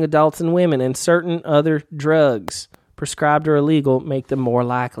in young adults and women, and certain other drugs, prescribed or illegal, make them more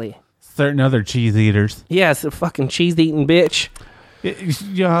likely. Certain other cheese eaters. Yeah, it's a fucking cheese-eating bitch.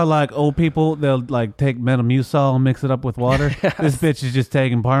 You know how, like, old people, they'll, like, take Metamucil and mix it up with water? Yes. This bitch is just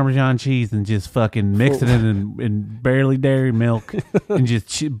taking Parmesan cheese and just fucking mixing it in barely dairy milk and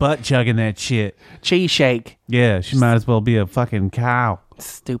just butt-chugging that shit. Cheese shake. Yeah, she might as well be a fucking cow.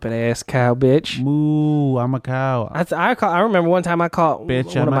 Stupid-ass cow bitch. Moo, I'm a cow. I remember one time I caught...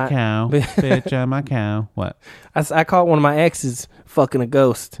 Bitch, I'm a cow. Bitch, I'm a cow. What? I caught one of my exes fucking a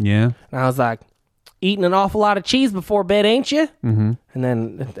ghost. Yeah? And I was like... Eating an awful lot of cheese before bed, ain't you? Mm-hmm.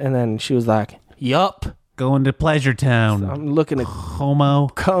 And then she was like, "Yup." Going to Pleasure Town. So I'm looking to homo.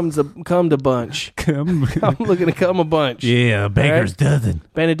 Come to bunch. I'm looking to come a bunch. Yeah, a baker's dozen.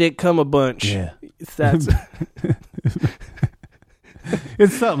 Benedict come a bunch. Yeah, that's.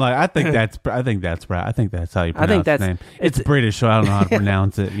 It's something like I think that's right. I think that's how you pronounce the name. It's British, so I don't know how to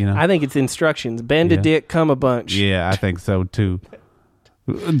pronounce it. You know. I think it's instructions. Benedict come a bunch. Yeah, I think so too.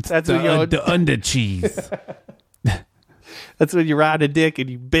 That's what the under cheese. That's when you ride a dick and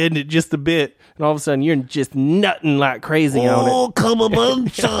you bend it just a bit, and all of a sudden you're just nutting like crazy on it. Oh, come a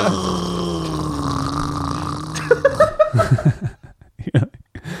bunch.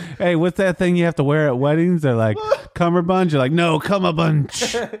 Hey, what's that thing you have to wear at weddings? They're like cummerbund. You're like, no, come a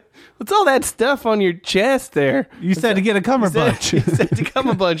bunch. What's all that stuff on your chest there? You said to get a cummerbund. You said to come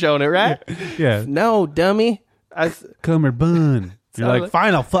a bunch on it, right? Yeah. No, dummy. Cummerbund. You're like,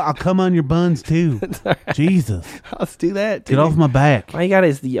 fine, I'll come on your buns too. Right. Jesus. Let's do that too. Get off my back. All you got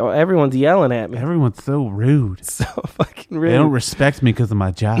is everyone's yelling at me. Everyone's so rude. So fucking rude. They don't respect me because of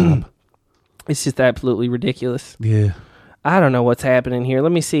my job. It's just absolutely ridiculous. Yeah. I don't know what's happening here.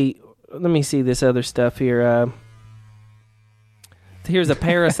 Let me see this other stuff here. Here's a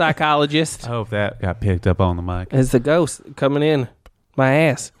parapsychologist. I hope that got picked up on the mic. It's the ghost coming in my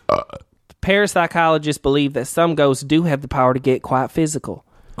ass. Parapsychologists believe that some ghosts do have the power to get quite physical.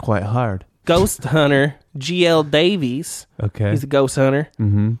 Quite hard. Ghost hunter G.L. Davies, okay, he's a ghost hunter,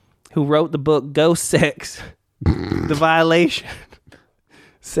 who wrote the book Ghost Sex, The Violation,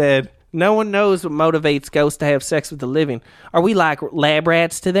 said, "No one knows what motivates ghosts to have sex with the living. Are we like lab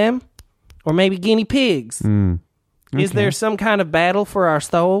rats to them? Or maybe guinea pigs? Okay. Is there some kind of battle for our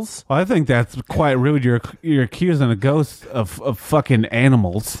souls?" Well, I think that's quite rude. You're accusing a ghost of fucking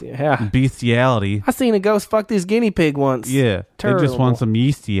animals. Yeah. Bestiality. I seen a ghost fuck this guinea pig once. Yeah. Terrible. They just want some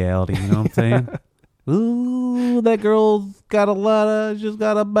yeastiality, you know what I'm saying? Ooh, that girl's got she's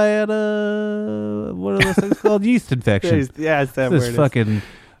got a bad, what are those things called? Yeast infection. Yeah, it's that word. Fucking...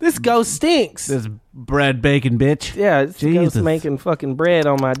 This ghost stinks. This bread bacon bitch. Yeah, it's the ghost making fucking bread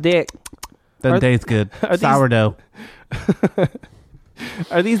on my dick. Doesn't taste good. Sourdough.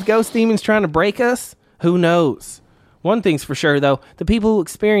 Are these ghost demons trying to break us? Who knows? One thing's for sure, though. The people who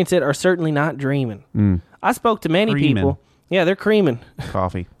experience it are certainly not dreaming. I spoke to many people. Yeah, they're creaming.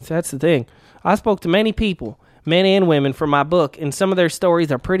 Coffee. So that's the thing. I spoke to many people, men and women, for my book, and some of their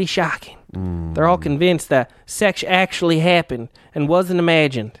stories are pretty shocking. They're all convinced that sex actually happened and wasn't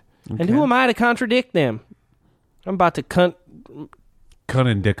imagined. Okay. And who am I to contradict them? I'm about to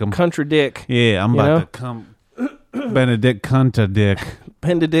contradict. Yeah, I'm about to come. Benedict Cunta Dick.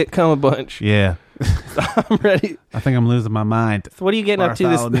 Benedict come a bunch. Yeah. So I'm ready. I think I'm losing my mind. So what are you getting up to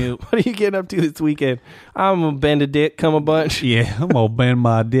this? What are you getting up to this weekend? I'm gonna bend a dick, come a bunch. Yeah, I'm gonna bend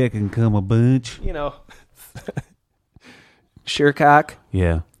my dick and come a bunch. You know, sure cock.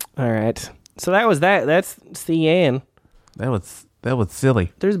 Yeah. All right. So that was that. That's Cian. That was That was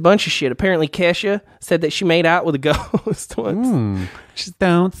silly. There's a bunch of shit. Apparently, Kesha said that she made out with a ghost once. Just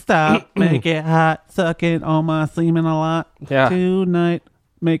don't stop, make it hot, suck it on my semen a lot. Yeah. Tonight,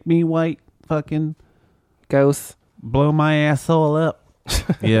 make me white, fucking Ghosts. blow my asshole up.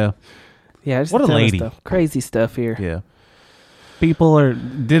 Yeah. Yeah, just What a ton of lady. stuff. Crazy stuff here. Yeah. People are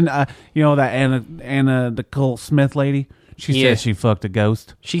that Anna Nicole Smith lady. She Yeah. said she fucked a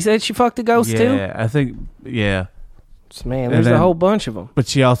ghost. She said she fucked a ghost too? Yeah, I think. Yeah, Man, And there's a then- whole bunch of them. but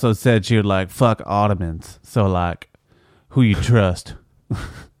she also said she would like fuck Ottomans. So like, who you trust?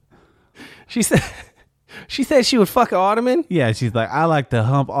 She said she would fuck an Ottoman? Yeah, she's like, I like to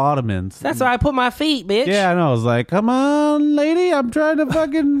hump Ottomans. That's where I put my feet, bitch. Yeah, I know. I was like, come on, lady, I'm trying to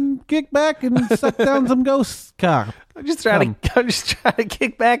fucking kick back and suck down some ghost cock. I'm just trying to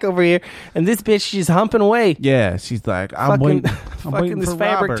kick back over here, and this bitch she's humping away. Yeah, she's like, I'm Fucking- waiting. I'm fucking waiting this for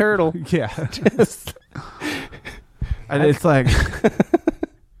fabric Robert. turtle. Yeah. Just- And it's like,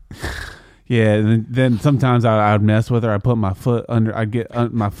 yeah. And then sometimes I'd mess with her. I put my foot under. I get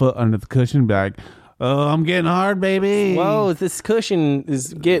my foot under the cushion, and be like, "Oh, I'm getting hard, baby." Whoa, this cushion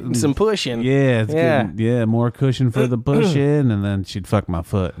is getting some pushing. Yeah, it's Yeah. getting, more cushion for the pushing, and then she'd fuck my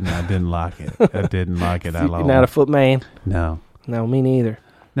foot, and I didn't like it. I didn't like it at all. You're not a foot man. No, Me neither.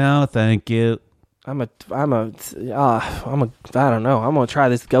 no, thank you. I don't know. I'm gonna try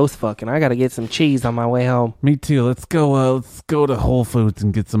this ghost fucking. I gotta get some cheese on my way home. Me too. Let's go to Whole Foods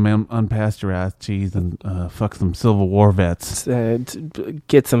and get some unpasteurized cheese and fuck some Civil War vets.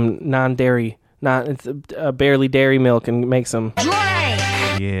 Get some non-dairy, barely dairy milk and make some.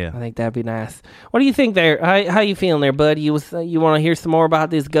 Yeah. I think that'd be nice. What do you think there? How you feeling there, bud? You want to hear some more about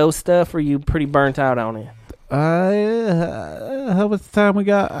this ghost stuff, or you pretty burnt out on it? How much time we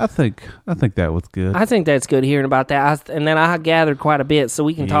got? I think that was good. I think that's good hearing about that. And then I gathered quite a bit, so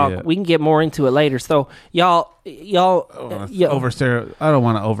we can talk. We can get more into it later. So y'all, overstay. I don't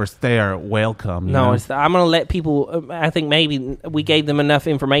want to overstay our welcome. you no, know? I'm gonna let people. I think maybe we gave them enough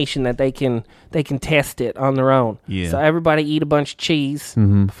information that they can test it on their own. Yeah. So everybody eat a bunch of cheese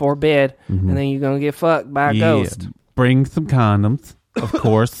before bed, and then you're gonna get fucked by a ghost. Bring some condoms, of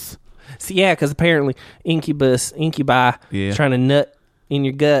course. So, yeah, because apparently incubi trying to nut in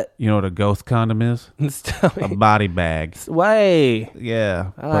your gut. You know what a ghost condom is? A body bag. Way.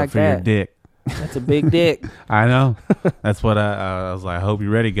 Yeah, I like but for that. your dick. That's a big dick. I know. That's what I was like. I hope you're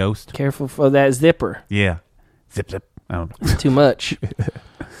ready, ghost. Careful for that zipper. Yeah. Zip. I don't know. Too much.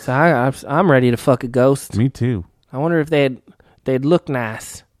 So I'm ready to fuck a ghost. Me too. I wonder if they'd look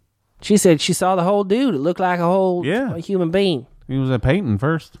nice. She said she saw the whole dude. It looked like a human being. He was a painting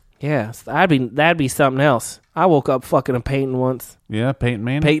first. Yeah, so that'd be something else. I woke up fucking a painting once. Yeah, Peyton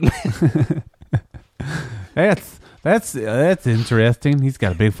Manning. Peyton. That's interesting. He's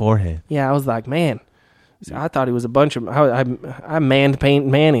got a big forehead. Yeah, I was like, man. So I thought he was a bunch of. I manned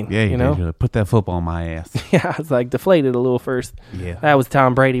Peyton Manning. Yeah, you know. Did. Put that football on my ass. Yeah, I was like deflated a little first. Yeah, that was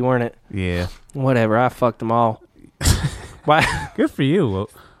Tom Brady, weren't it? Yeah. Whatever. I fucked them all. Why? Good for you,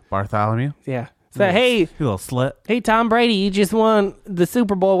 Bartholomew. Yeah. So hey, you little slut. Hey, Tom Brady, you just won the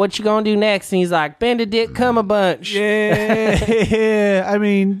Super Bowl. What you gonna do next? And he's like, Benedict Cumberbatch. Yeah, I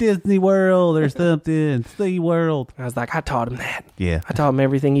mean Disney World or something. Sea World. I was like, I taught him that. Yeah, I taught him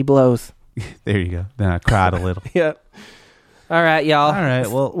everything he blows. There you go. Then I cried a little. Yeah. All right, y'all. All right.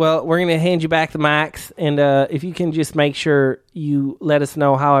 Well, we're gonna hand you back the mics, and if you can just make sure you let us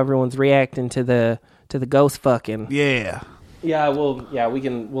know how everyone's reacting to the ghost fucking. Yeah. Yeah, we'll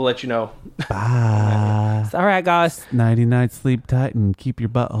let you know. Bye. All right, guys. Nighty night, sleep tight, and keep your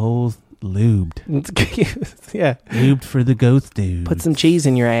buttholes lubed. Yeah. Lubed for the ghost dude. Put some cheese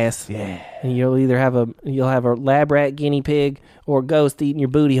in your ass. Yeah. And you'll either have a lab rat guinea pig or a ghost eating your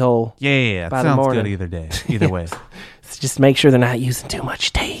booty hole. Yeah, by the sounds morning. good either day. Either way. So just make sure they're not using too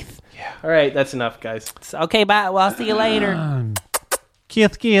much teeth. Yeah. All right, that's enough, guys. Okay, bye. Well, I'll see you later.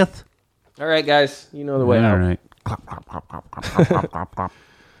 Kith. All right, guys. You know the way. All right.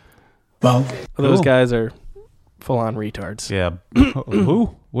 Well, those guys are full-on retards. Yeah.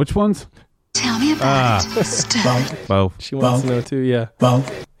 Who? Which ones? Tell me about it. Both. She wants to know too. Yeah.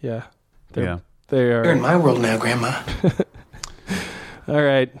 Yeah. Yeah. They are. You're in my world now, Grandma. All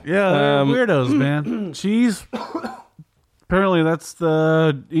right. Yeah, they're weirdos, man. Cheese. Apparently, that's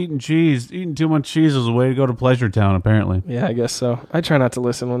the eating cheese. Eating too much cheese is a way to go to Pleasure Town, apparently. Yeah, I guess so. I try not to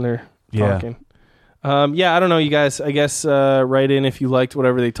listen when they're Yeah. talking. Yeah, I don't know, you guys. I guess write in if you liked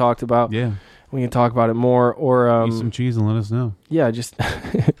whatever they talked about. Yeah. We can talk about it more. Or Eat some cheese and let us know. yeah, just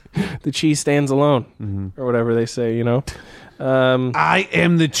the cheese stands alone, or whatever they say. You know. I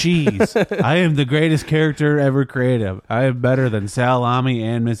am the cheese. I am the greatest character ever created. I am better than Salami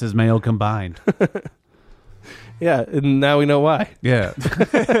and Mrs. Mayo combined. Yeah, and now we know why. Yeah.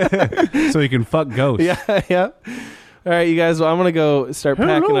 So you can fuck ghosts. Yeah. All right, you guys. Well, I'm gonna go start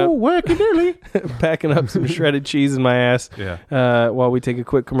packing up some shredded cheese in my ass. Yeah. While we take a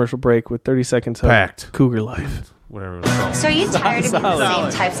quick commercial break with 30 seconds of Packed. Cougar Life. Whatever it was called. So are you tired of being the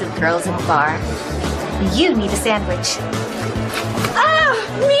same types of girls at the bar? You need a sandwich. Ah,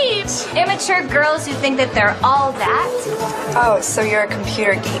 meat! Immature girls who think that they're all that. Oh, so you're a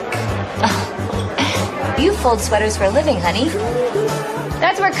computer geek. You fold sweaters for a living, honey.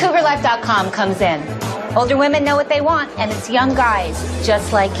 That's where CougarLife.com comes in. Older women know what they want, and it's young guys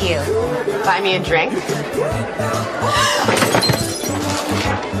just like you. Buy me a drink?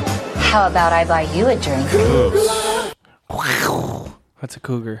 How about I buy you a drink? That's a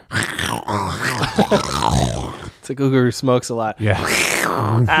cougar. It's a cougar who smokes a lot. Yeah.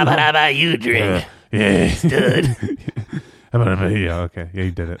 How about I buy you a drink? Yeah. Stud. How about yeah, okay. Yeah,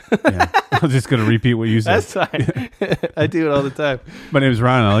 you did it. Yeah. I was just going to repeat what you said. That's fine. I do it all the time. My name's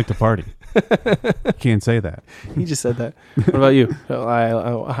Ryan. I like to party. You can't say that. You just said that. What about you?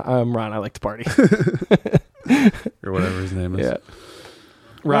 I'm Ron. I like to party. Or whatever his name is. Yeah.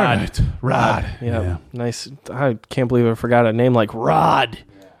 Rod. Right. Rod. Yeah. Nice. I can't believe I forgot a name like Rod.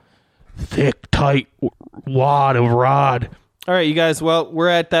 Thick, tight wad of Rod. All right, you guys. Well, we're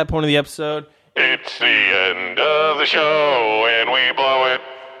at that point of the episode. It's the end of the show and we blow it.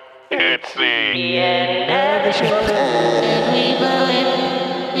 It's the end of the show and we blow it.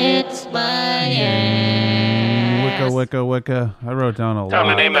 It's my end. Wicca. I wrote down a lot. Time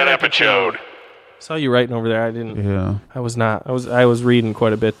to name that episode. Saw you writing over there. I didn't. Yeah. I was not. I was reading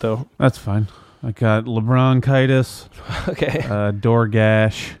quite a bit though. That's fine. I got LeBronchitis. Okay. Door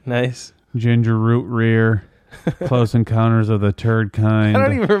gash. Nice. Ginger root rear. Close Encounters of the Turd Kind. I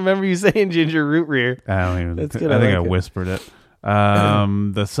don't even remember you saying ginger root rear. I don't even. That's good. I think I like it. whispered it.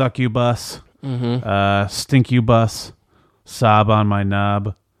 The Succubus. Stinkubus. Sob on my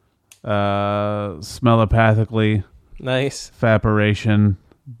knob. Smellopathically. Nice. Faporation.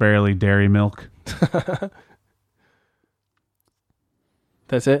 Barely dairy milk.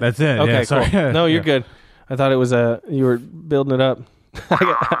 That's it? That's it. Okay, yeah, sorry. cool. No, you're good. I thought it was you were building it up.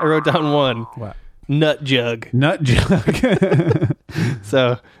 I wrote down one. What? Nut jug. Nut jug.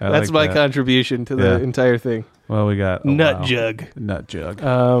 So that's like my that. contribution to the entire thing. Well, we got nut jug. Nut jug.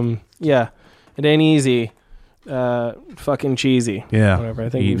 Yeah. It ain't easy. Fucking cheesy. Yeah. Whatever. I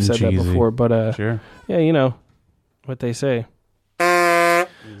think Eating you've said cheesy. that before, but Sure. Yeah, you know what they say.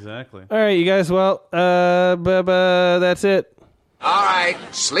 Exactly. All right, you guys. Well, that's it. All right,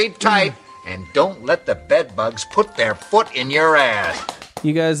 sleep tight and don't let the bed bugs put their foot in your ass.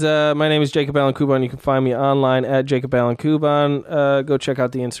 You guys, my name is Jacob Allen Kuban. You can find me online at Jacob Allen Kuban. Go check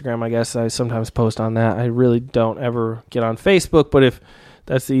out the Instagram, I guess. I sometimes post on that. I really don't ever get on Facebook, but if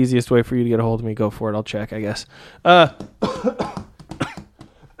that's the easiest way for you to get a hold of me, go for it. I'll check, I guess.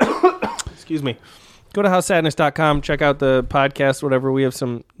 Excuse me. Go to howsadness.com. Check out the podcast, whatever. We have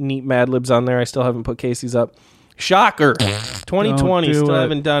some neat Mad Libs on there. I still haven't put Casey's up. Shocker. 2020. Still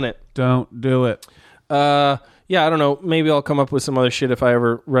haven't done it. Don't do it. Yeah, I don't know. Maybe I'll come up with some other shit if I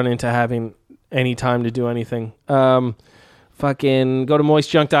ever run into having any time to do anything. Fucking go to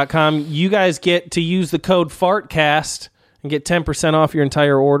moistjunk.com. You guys get to use the code FARTCAST and get 10% off your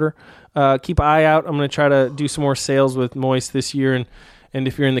entire order. Keep an eye out. I'm going to try to do some more sales with Moist this year. And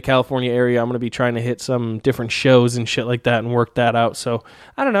if you're in the California area, I'm going to be trying to hit some different shows and shit like that and work that out. So,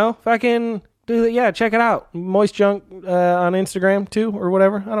 I don't know. Fucking do it. Yeah, check it out. Moist Junk on Instagram too or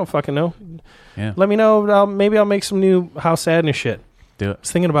whatever. I don't fucking know. Yeah. Let me know. Maybe I'll make some new House Sadness shit. Do it. I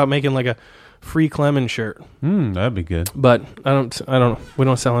was thinking about making like a free Clemens shirt. That'd be good. But I don't. We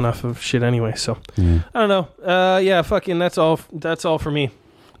don't sell enough of shit anyway. So I don't know. Yeah, fucking. That's all for me.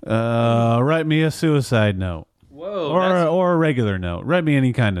 Write me a suicide note. Whoa. Or a regular note. Write me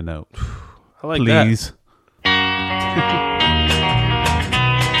any kind of note. I like Please.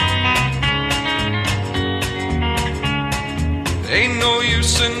 Ain't no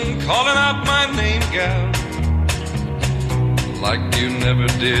use in calling out my name, gal, like you never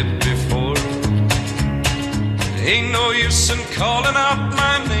did before. Ain't no use in calling out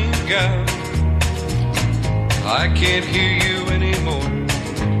my name, gal. I can't hear you anymore.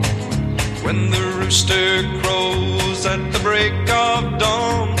 When the rooster crows at the break of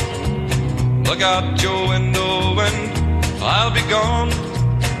dawn, look out your window and I'll be gone.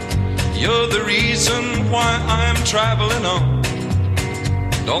 You're the reason why I'm traveling on.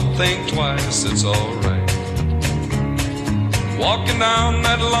 Don't think twice, it's alright. Walking down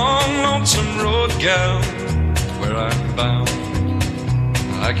that long, lonesome road, gal, where I'm bound,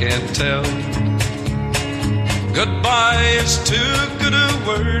 I can't tell. Goodbye is too good a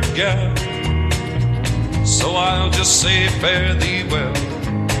word, gal. so I'll just say fare thee well.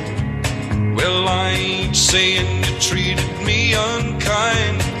 Well, I ain't saying you treated me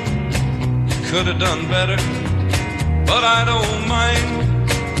unkind. You could have done better, but I don't mind.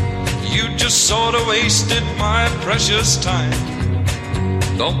 You just sort of wasted my precious time.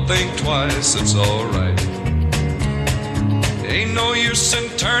 Don't think twice, it's alright. Ain't no use in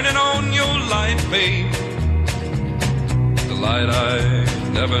turning on your light, babe. The light I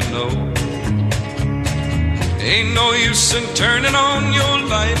never know. Ain't no use in turning on your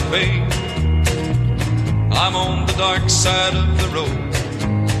light, babe. I'm on the dark side of the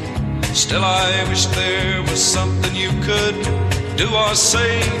road. Still I wish there was something you could do or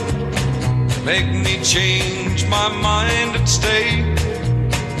say to make me change my mind and stay.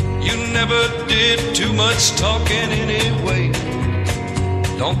 You never did too much talking anyway.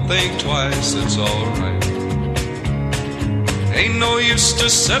 Don't think twice, it's alright. Ain't no use to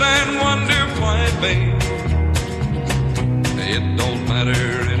sit and wonder why, babe. It don't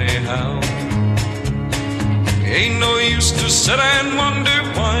matter anyhow. Ain't no use to sit and wonder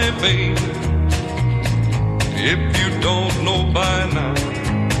why, babe. If you don't know by now,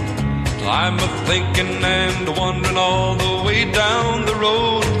 I'm a-thinking and wondering all the way down the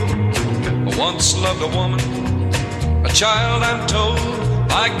road. I once loved a woman, a child I'm told.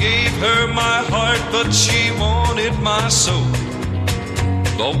 I gave her my heart, but she wanted my soul.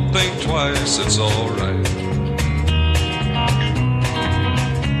 Don't think twice, it's alright.